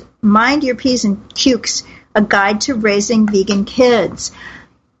important. Mind Your P's and Q's, A Guide to Raising Vegan Kids.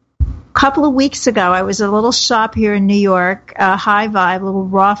 A couple of weeks ago, I was at a little shop here in New York, a High Vibe, a little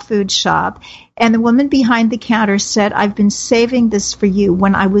raw food shop, and the woman behind the counter said, I've been saving this for you.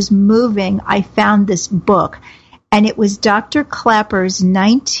 When I was moving, I found this book. And it was Dr. Clapper's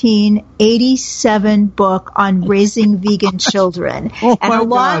 1987 book on raising vegan children. And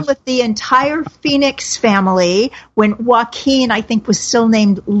along with the entire Phoenix family, when Joaquin, I think, was still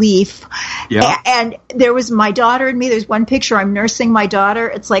named Leaf. Yeah. And there was my daughter and me. There's one picture. I'm nursing my daughter.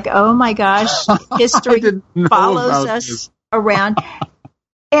 It's like, oh, my gosh, history follows us around.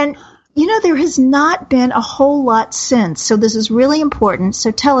 And there has not been a whole lot since. So this is really important.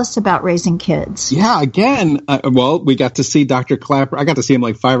 So tell us about raising kids. Yeah, again, we got to see Dr. Clapper. I got to see him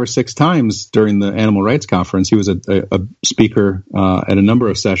like 5 or 6 times during the Animal Rights Conference. He was a speaker at a number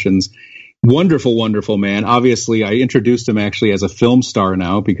of sessions. Wonderful, wonderful man. Obviously, I introduced him actually as a film star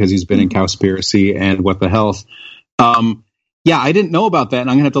now because he's been in Cowspiracy and What the Health. I didn't know about that, and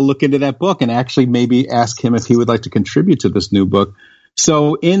I'm going to have to look into that book and actually maybe ask him if he would like to contribute to this new book.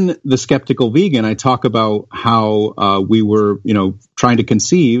 So in The Skeptical Vegan, I talk about how we were, trying to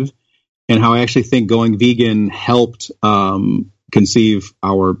conceive, and how I actually think going vegan helped conceive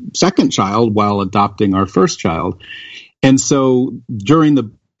our second child while adopting our first child. And so during the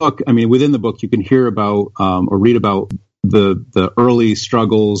book, within the book, you can hear about or read about the early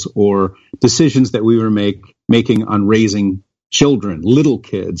struggles or decisions that we were making on raising children, little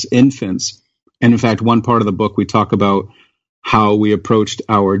kids, infants. And in fact, one part of the book, we talk about how we approached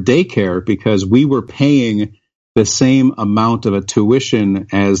our daycare because we were paying the same amount of a tuition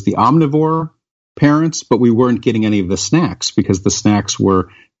as the omnivore parents, but we weren't getting any of the snacks because the snacks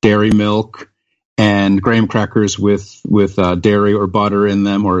were dairy milk and graham crackers with dairy or butter in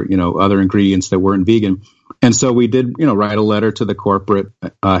them or, other ingredients that weren't vegan. And so we did, write a letter to the corporate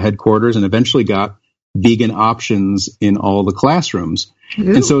headquarters and eventually got vegan options in all the classrooms.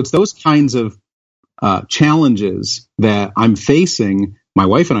 Ooh. And so it's those kinds of challenges that I'm facing, my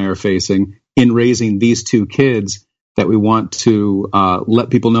wife and I are facing, in raising these two kids that we want to let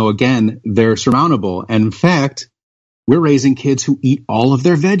people know, again, they're surmountable. And in fact, we're raising kids who eat all of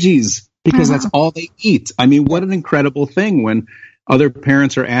their veggies because that's all they eat. I mean, what an incredible thing when other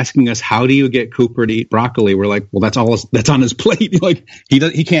parents are asking us, how do you get Cooper to eat broccoli? We're like, well, that's on his plate. Like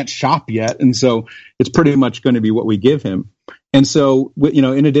he can't shop yet. And so it's pretty much going to be what we give him. And so,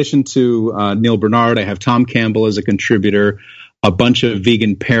 in addition to Neil Bernard, I have Tom Campbell as a contributor, a bunch of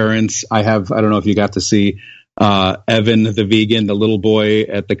vegan parents. I don't know if you got to see Evan, the vegan, the little boy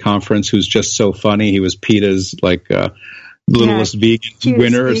at the conference who's just so funny. He was PETA's littlest vegan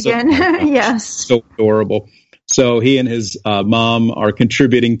winner. Or something. Yes. So adorable. So he and his mom are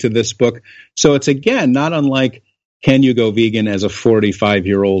contributing to this book. So it's, again, not unlike Can You Go Vegan as a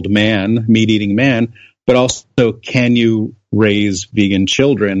 45-year-old man, meat-eating man, but also can you raise vegan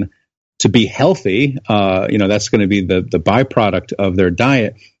children to be healthy? That's going to be the byproduct of their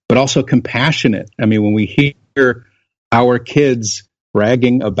diet, but also compassionate. I mean, when we hear our kids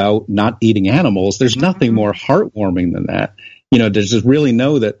bragging about not eating animals, there's nothing more heartwarming than that. To just really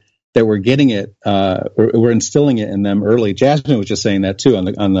know that we're getting it, we're instilling it in them early. Jasmine was just saying that too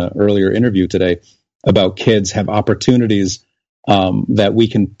on the earlier interview today about kids have opportunities that we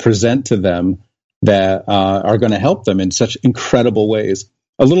can present to them that are going to help them in such incredible ways.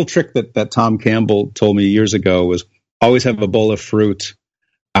 A little trick that Tom Campbell told me years ago was always have a bowl of fruit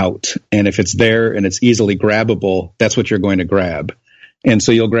out. And if it's there and it's easily grabbable, that's what you're going to grab. And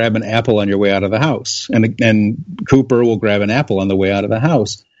so you'll grab an apple on your way out of the house. And Cooper will grab an apple on the way out of the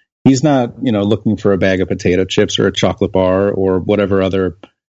house. He's not, looking for a bag of potato chips or a chocolate bar or whatever other,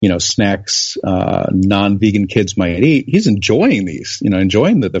 snacks non-vegan kids might eat. He's enjoying these,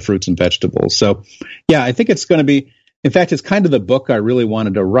 enjoying the fruits and vegetables. So, yeah, I think it's going to be, in fact, it's kind of the book I really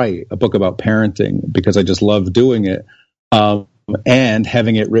wanted to write, a book about parenting, because I just love doing it. And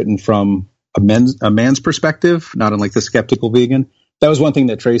having it written from a man's perspective, not unlike the skeptical vegan. That was one thing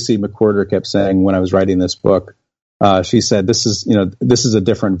that Tracy McWhirter kept saying when I was writing this book. She said, this is a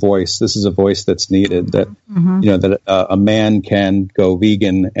different voice. This is a voice that's needed, that, that a man can go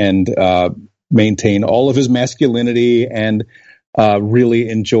vegan and maintain all of his masculinity and really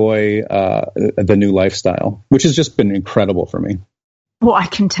enjoy the new lifestyle, which has just been incredible for me. Well, I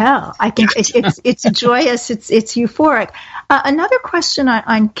can tell. It's joyous. It's euphoric. Another question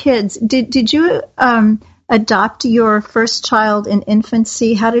on kids. Did you adopt your first child in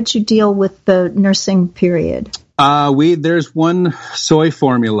infancy? How did you deal with the nursing period? There's one soy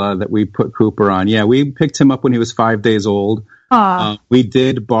formula that we put Cooper on. Yeah, we picked him up when he was 5 days old. We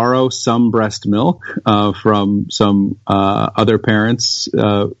did borrow some breast milk from some other parents,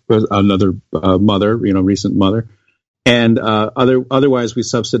 another mother, recent mother. And otherwise, we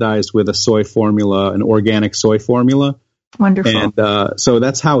subsidized with a soy formula, an organic soy formula. Wonderful. And so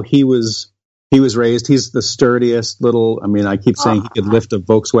that's how he was raised. He's the sturdiest little. I mean, I keep saying he could lift a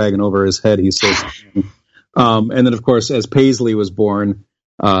Volkswagen over his head. He's so strong. And then, of course, as Paisley was born,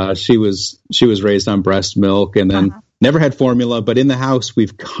 she was raised on breast milk, and then never had formula. But in the house,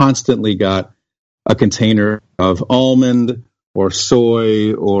 we've constantly got a container of almond or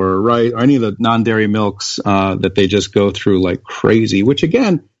soy or rice or any of the non-dairy milks that they just go through like crazy, which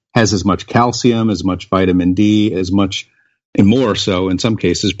again has as much calcium, as much vitamin D, as much and more so in some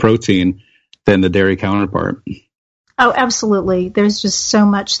cases protein than the dairy counterpart. Oh, absolutely. There's just so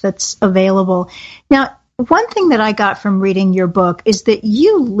much that's available. Now, one thing that I got from reading your book is that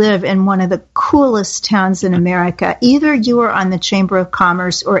you live in one of the coolest towns in America. Either you are on the Chamber of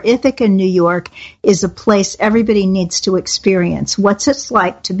Commerce or Ithaca, New York is a place everybody needs to experience. What's it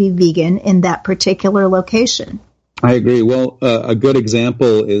like to be vegan in that particular location? I agree. Well, a good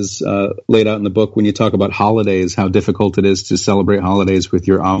example is laid out in the book when you talk about holidays, how difficult it is to celebrate holidays with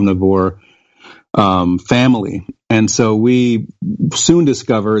your omnivore family. And so we soon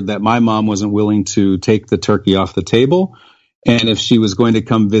discovered that my mom wasn't willing to take the turkey off the table. And if she was going to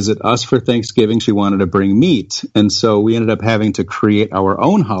come visit us for Thanksgiving, she wanted to bring meat. And so we ended up having to create our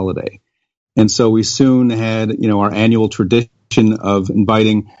own holiday. And so we soon had, our annual tradition of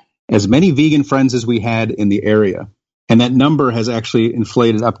inviting as many vegan friends as we had in the area. And that number has actually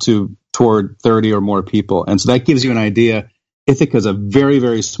inflated up toward 30 or more people. And so that gives you an idea. Ithaca is a very,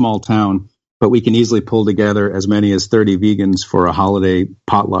 very small town, but we can easily pull together as many as 30 vegans for a holiday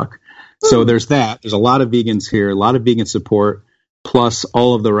potluck. So there's that. There's a lot of vegans here, a lot of vegan support, plus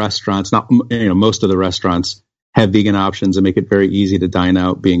all of the restaurants, most of the restaurants have vegan options and make it very easy to dine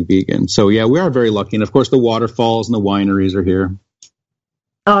out being vegan. So yeah, we are very lucky. And of course the waterfalls and the wineries are here.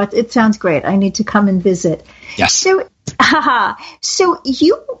 Oh, it sounds great. I need to come and visit. Yes. So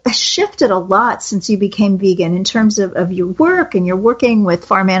you shifted a lot since you became vegan in terms of your work, and you're working with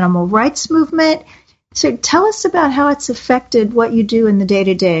farm animal rights movement. So tell us about how it's affected what you do in the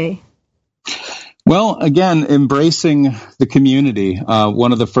day-to-day. Well, again, embracing the community.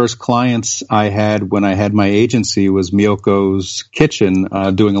 One of the first clients I had when I had my agency was Miyoko's Kitchen,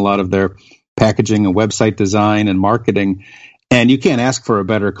 doing a lot of their packaging and website design and marketing. And you can't ask for a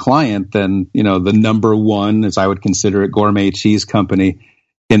better client than, the number one, as I would consider it, gourmet cheese company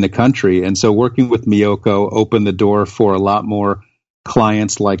in the country. And so working with Miyoko opened the door for a lot more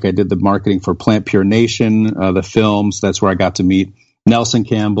clients. Like I did the marketing for Plant Pure Nation, the films. That's where I got to meet Nelson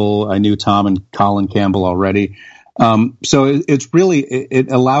Campbell. I knew Tom and Colin Campbell already. So it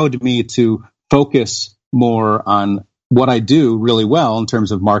allowed me to focus more on what I do really well in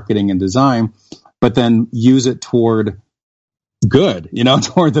terms of marketing and design, but then use it toward good,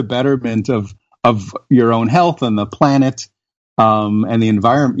 toward the betterment of your own health and the planet, and the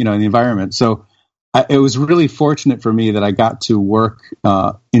environment, So it was really fortunate for me that I got to work,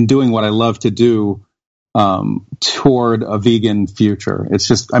 in doing what I love to do, toward a vegan future. It's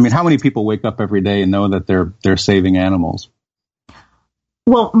just, how many people wake up every day and know that they're saving animals?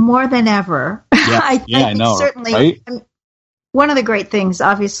 Well, more than ever. Yeah, I know. Certainly, right? One of the great things,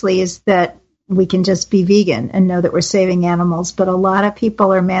 obviously, is that we can just be vegan and know that we're saving animals, but a lot of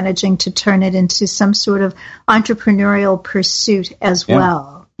people are managing to turn it into some sort of entrepreneurial pursuit as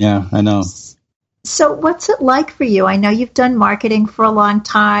well. Yeah, I know. So what's it like for you? I know you've done marketing for a long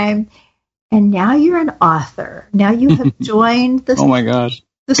time, and now you're an author. Now you have joined the, oh my gosh,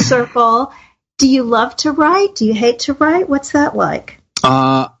 the circle. Do you love to write? Do you hate to write? What's that like?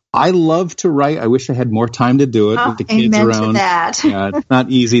 I love to write. I wish I had more time to do it with the kids around. To that. Yeah, it's not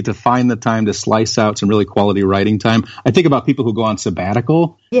easy to find the time to slice out some really quality writing time. I think about people who go on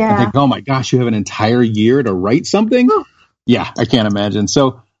sabbatical. Yeah. I think, oh my gosh, you have an entire year to write something? Ooh. Yeah, I can't imagine.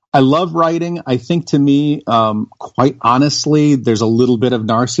 So I love writing. I think to me, quite honestly, there's a little bit of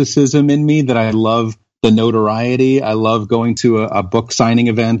narcissism in me that I love the notoriety. I love going to a book signing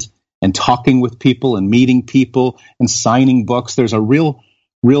event and talking with people and meeting people and signing books. There's a real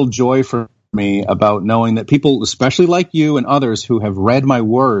joy for me about knowing that people, especially like you and others who have read my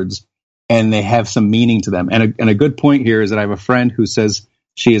words and they have some meaning to them. And a good point here is that I have a friend who says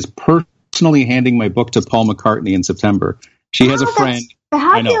she is personally handing my book to Paul McCartney in September. She has a friend.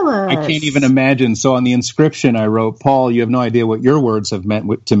 Fabulous. I know. I can't even imagine. So on the inscription, I wrote, Paul, you have no idea what your words have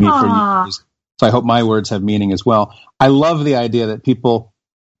meant to me for years. So I hope my words have meaning as well. I love the idea that people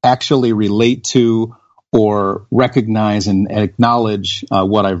actually relate to or recognize and acknowledge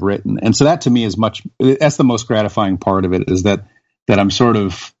what I've written. And so that to me that's the most gratifying part of it, is that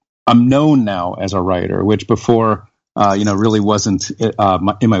I'm known now as a writer, which before, really wasn't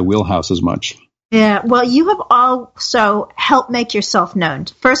in my wheelhouse as much. Yeah. Well, you have also helped make yourself known,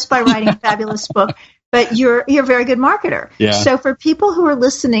 first by writing a fabulous book, but you're a very good marketer. Yeah. So for people who are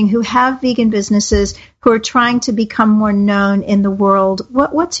listening, who have vegan businesses, who are trying to become more known in the world,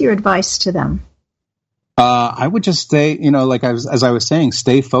 what's your advice to them? I would just stay, as I was saying,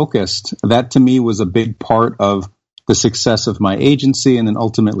 stay focused. That to me was a big part of the success of my agency and then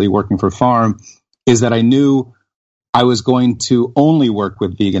ultimately working for Farm, is that I knew I was going to only work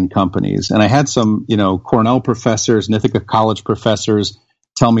with vegan companies. And I had some, Cornell professors, and Ithaca College professors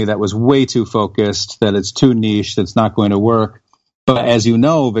tell me that was way too focused, that it's too niche, that's not going to work. But as you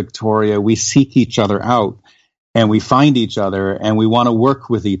know, Victoria, we seek each other out. And we find each other and we want to work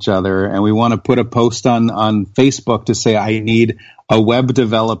with each other, and we want to put a post on Facebook to say, I need a web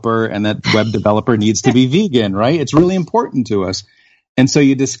developer, and that web developer needs to be vegan, right? It's really important to us. And so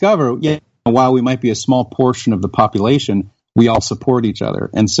you discover, while we might be a small portion of the population, we all support each other.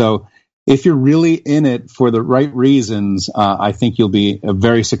 And so if you're really in it for the right reasons, I think you'll be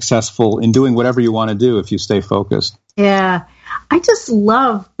very successful in doing whatever you want to do if you stay focused. Yeah. I just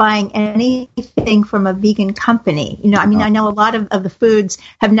love buying anything from a vegan company. I know a lot of the foods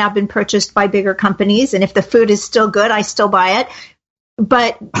have now been purchased by bigger companies, and if the food is still good, I still buy it.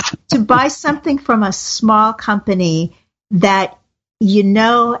 But to buy something from a small company that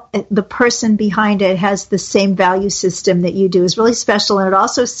the person behind it has the same value system that you do is really special. And it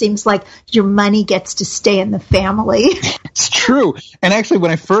also seems like your money gets to stay in the family. It's true. And actually,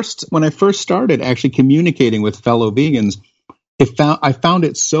 when I first started actually communicating with fellow vegans, I found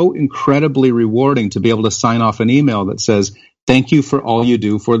it so incredibly rewarding to be able to sign off an email that says, thank you for all you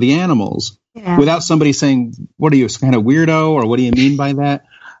do for the animals, without somebody saying, what are you, some kind of weirdo, or what do you mean by that?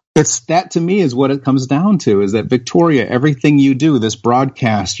 It's that, to me, is what it comes down to, is that Victoria, everything you do, this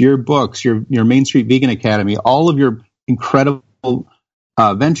broadcast, your books, your Main Street Vegan Academy, all of your incredible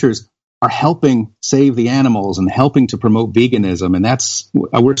ventures are helping save the animals and helping to promote veganism.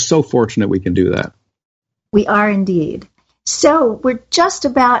 And we're so fortunate we can do that. We are indeed. So we're just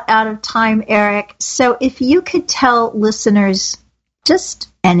about out of time, Eric. So if you could tell listeners just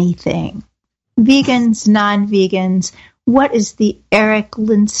anything, vegans, non-vegans, what is the Eric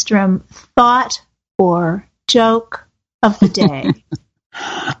Lindstrom thought or joke of the day?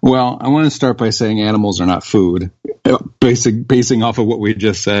 Well, I want to start by saying animals are not food, basing off of what we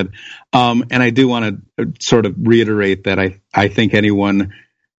just said. And I do want to sort of reiterate that I think anyone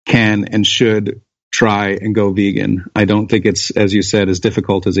can and should try and go vegan. I don't think it's, as you said, as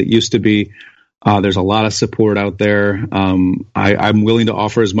difficult as it used to be. There's a lot of support out there. I'm willing to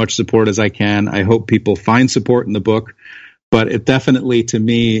offer as much support as I can. I hope people find support in the book. But it definitely, to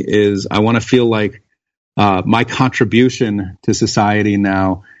me, is I want to feel like my contribution to society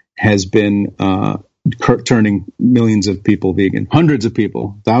now has been turning millions of people vegan, hundreds of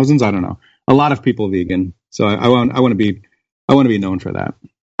people, thousands, I don't know, a lot of people vegan. So I want to be known for that.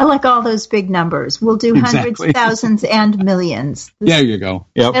 I like all those big numbers. We'll do hundreds, thousands, and millions. There you go.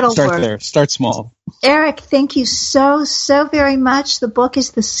 Yep. Start work there. Start small. Eric, thank you so very much. The book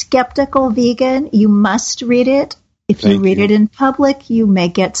is The Skeptical Vegan. You must read it. If you read it in public, you may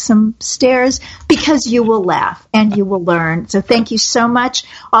get some stares because you will laugh and you will learn. So thank you so much.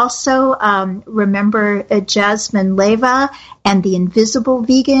 Also, remember Jasmine Leyva and the Invisible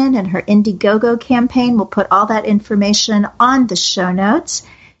Vegan and her Indiegogo campaign. We'll put all that information on the show notes.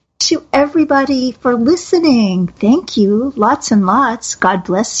 To everybody for listening, thank you. Lots and lots. God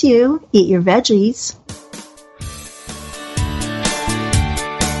bless you. Eat your veggies.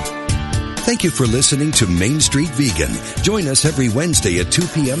 Thank you for listening to Main Street Vegan. Join us every Wednesday at 2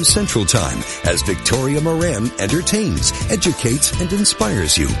 p.m. Central Time as Victoria Moran entertains, educates, and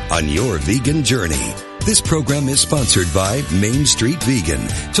inspires you on your vegan journey. This program is sponsored by Main Street Vegan.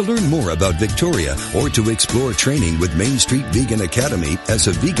 To learn more about Victoria or to explore training with Main Street Vegan Academy as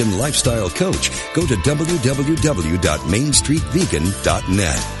a vegan lifestyle coach, go to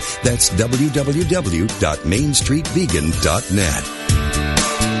www.mainstreetvegan.net. That's www.mainstreetvegan.net.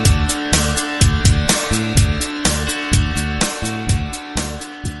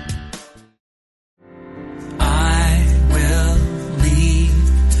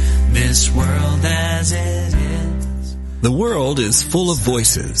 The world is full of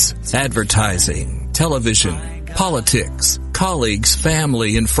voices, advertising, television, politics, colleagues,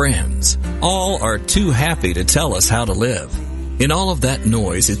 family, and friends. All are too happy to tell us how to live. In all of that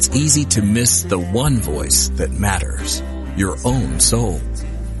noise, it's easy to miss the one voice that matters, your own soul.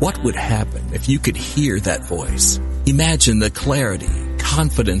 What would happen if you could hear that voice? Imagine the clarity,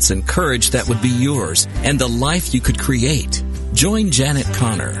 confidence, and courage that would be yours and the life you could create. Join Janet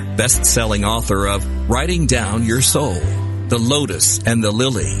Connor, best-selling author of Writing Down Your Soul, The Lotus and the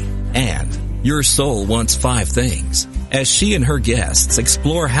Lily, and Your Soul Wants 5 Things, as she and her guests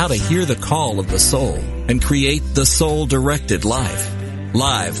explore how to hear the call of the soul and create the soul-directed life.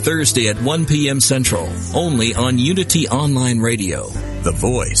 Live Thursday at 1 p.m. Central, only on Unity Online Radio, the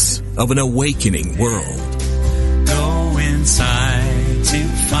voice of an awakening world. Go inside to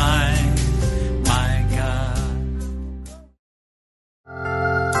find my God.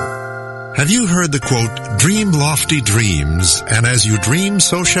 Have you heard the quote, "Dream lofty dreams, and as you dream,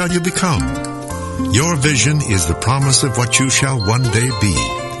 so shall you become"? Your vision is the promise of what you shall one day be.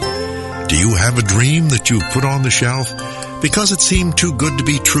 Do you have a dream that you put on the shelf because it seemed too good to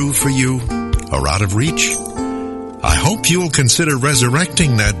be true for you or out of reach? I hope you'll consider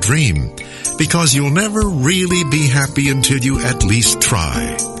resurrecting that dream, because you'll never really be happy until you at least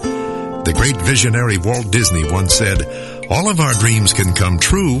try. The great visionary Walt Disney once said, "All of our dreams can come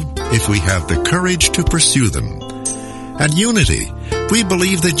true if we have the courage to pursue them." At Unity, we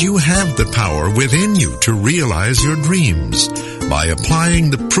believe that you have the power within you to realize your dreams by applying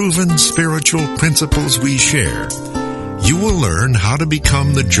the proven spiritual principles we share. You will learn how to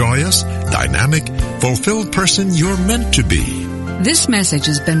become the joyous, dynamic, fulfilled person you're meant to be. This message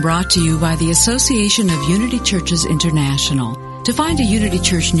has been brought to you by the Association of Unity Churches International. To find a Unity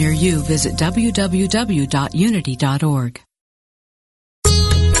Church near you, visit www.unity.org.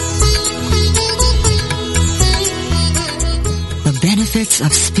 The benefits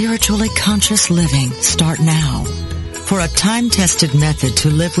of spiritually conscious living start now. For a time-tested method to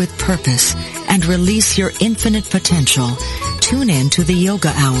live with purpose and release your infinite potential, tune in to the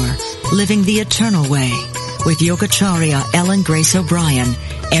Yoga Hour, Living the Eternal Way, with Yogacharya Ellen Grace O'Brien,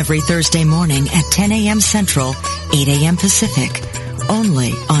 every Thursday morning at 10 a.m. Central, 8 a.m. Pacific,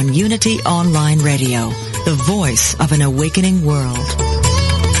 only on Unity Online Radio, the voice of an awakening world.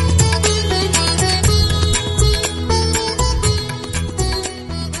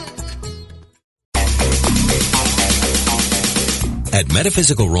 At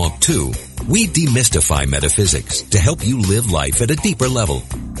Metaphysical Romp 2, we demystify metaphysics to help you live life at a deeper level.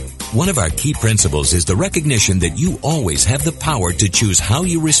 One of our key principles is the recognition that you always have the power to choose how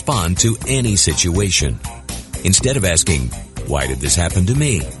you respond to any situation. Instead of asking, why did this happen to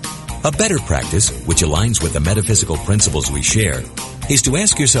me? A better practice, which aligns with the metaphysical principles we share, is to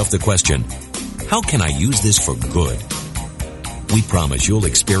ask yourself the question, how can I use this for good? We promise you'll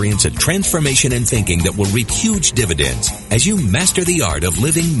experience a transformation in thinking that will reap huge dividends as you master the art of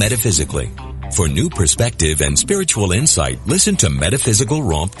living metaphysically. For new perspective and spiritual insight, listen to Metaphysical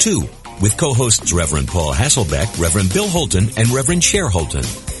Romp 2 with co-hosts Reverend Paul Hasselbeck, Reverend Bill Holton, and Reverend Cher Holton.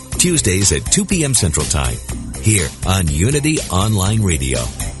 Tuesdays at 2 p.m. Central Time, here on Unity Online Radio.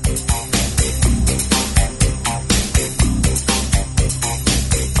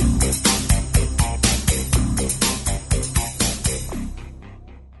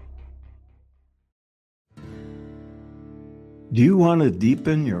 Do you want to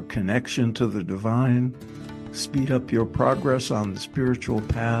deepen your connection to the divine, speed up your progress on the spiritual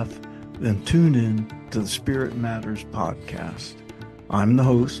path? Then tune in to the Spirit Matters podcast. I'm the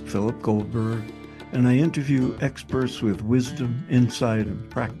host, Philip Goldberg, and I interview experts with wisdom, insight, and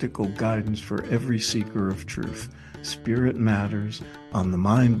practical guidance for every seeker of truth. Spirit Matters on the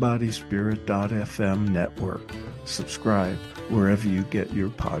MindBodySpirit.fm network. Subscribe wherever you get your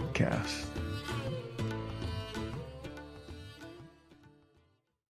podcasts.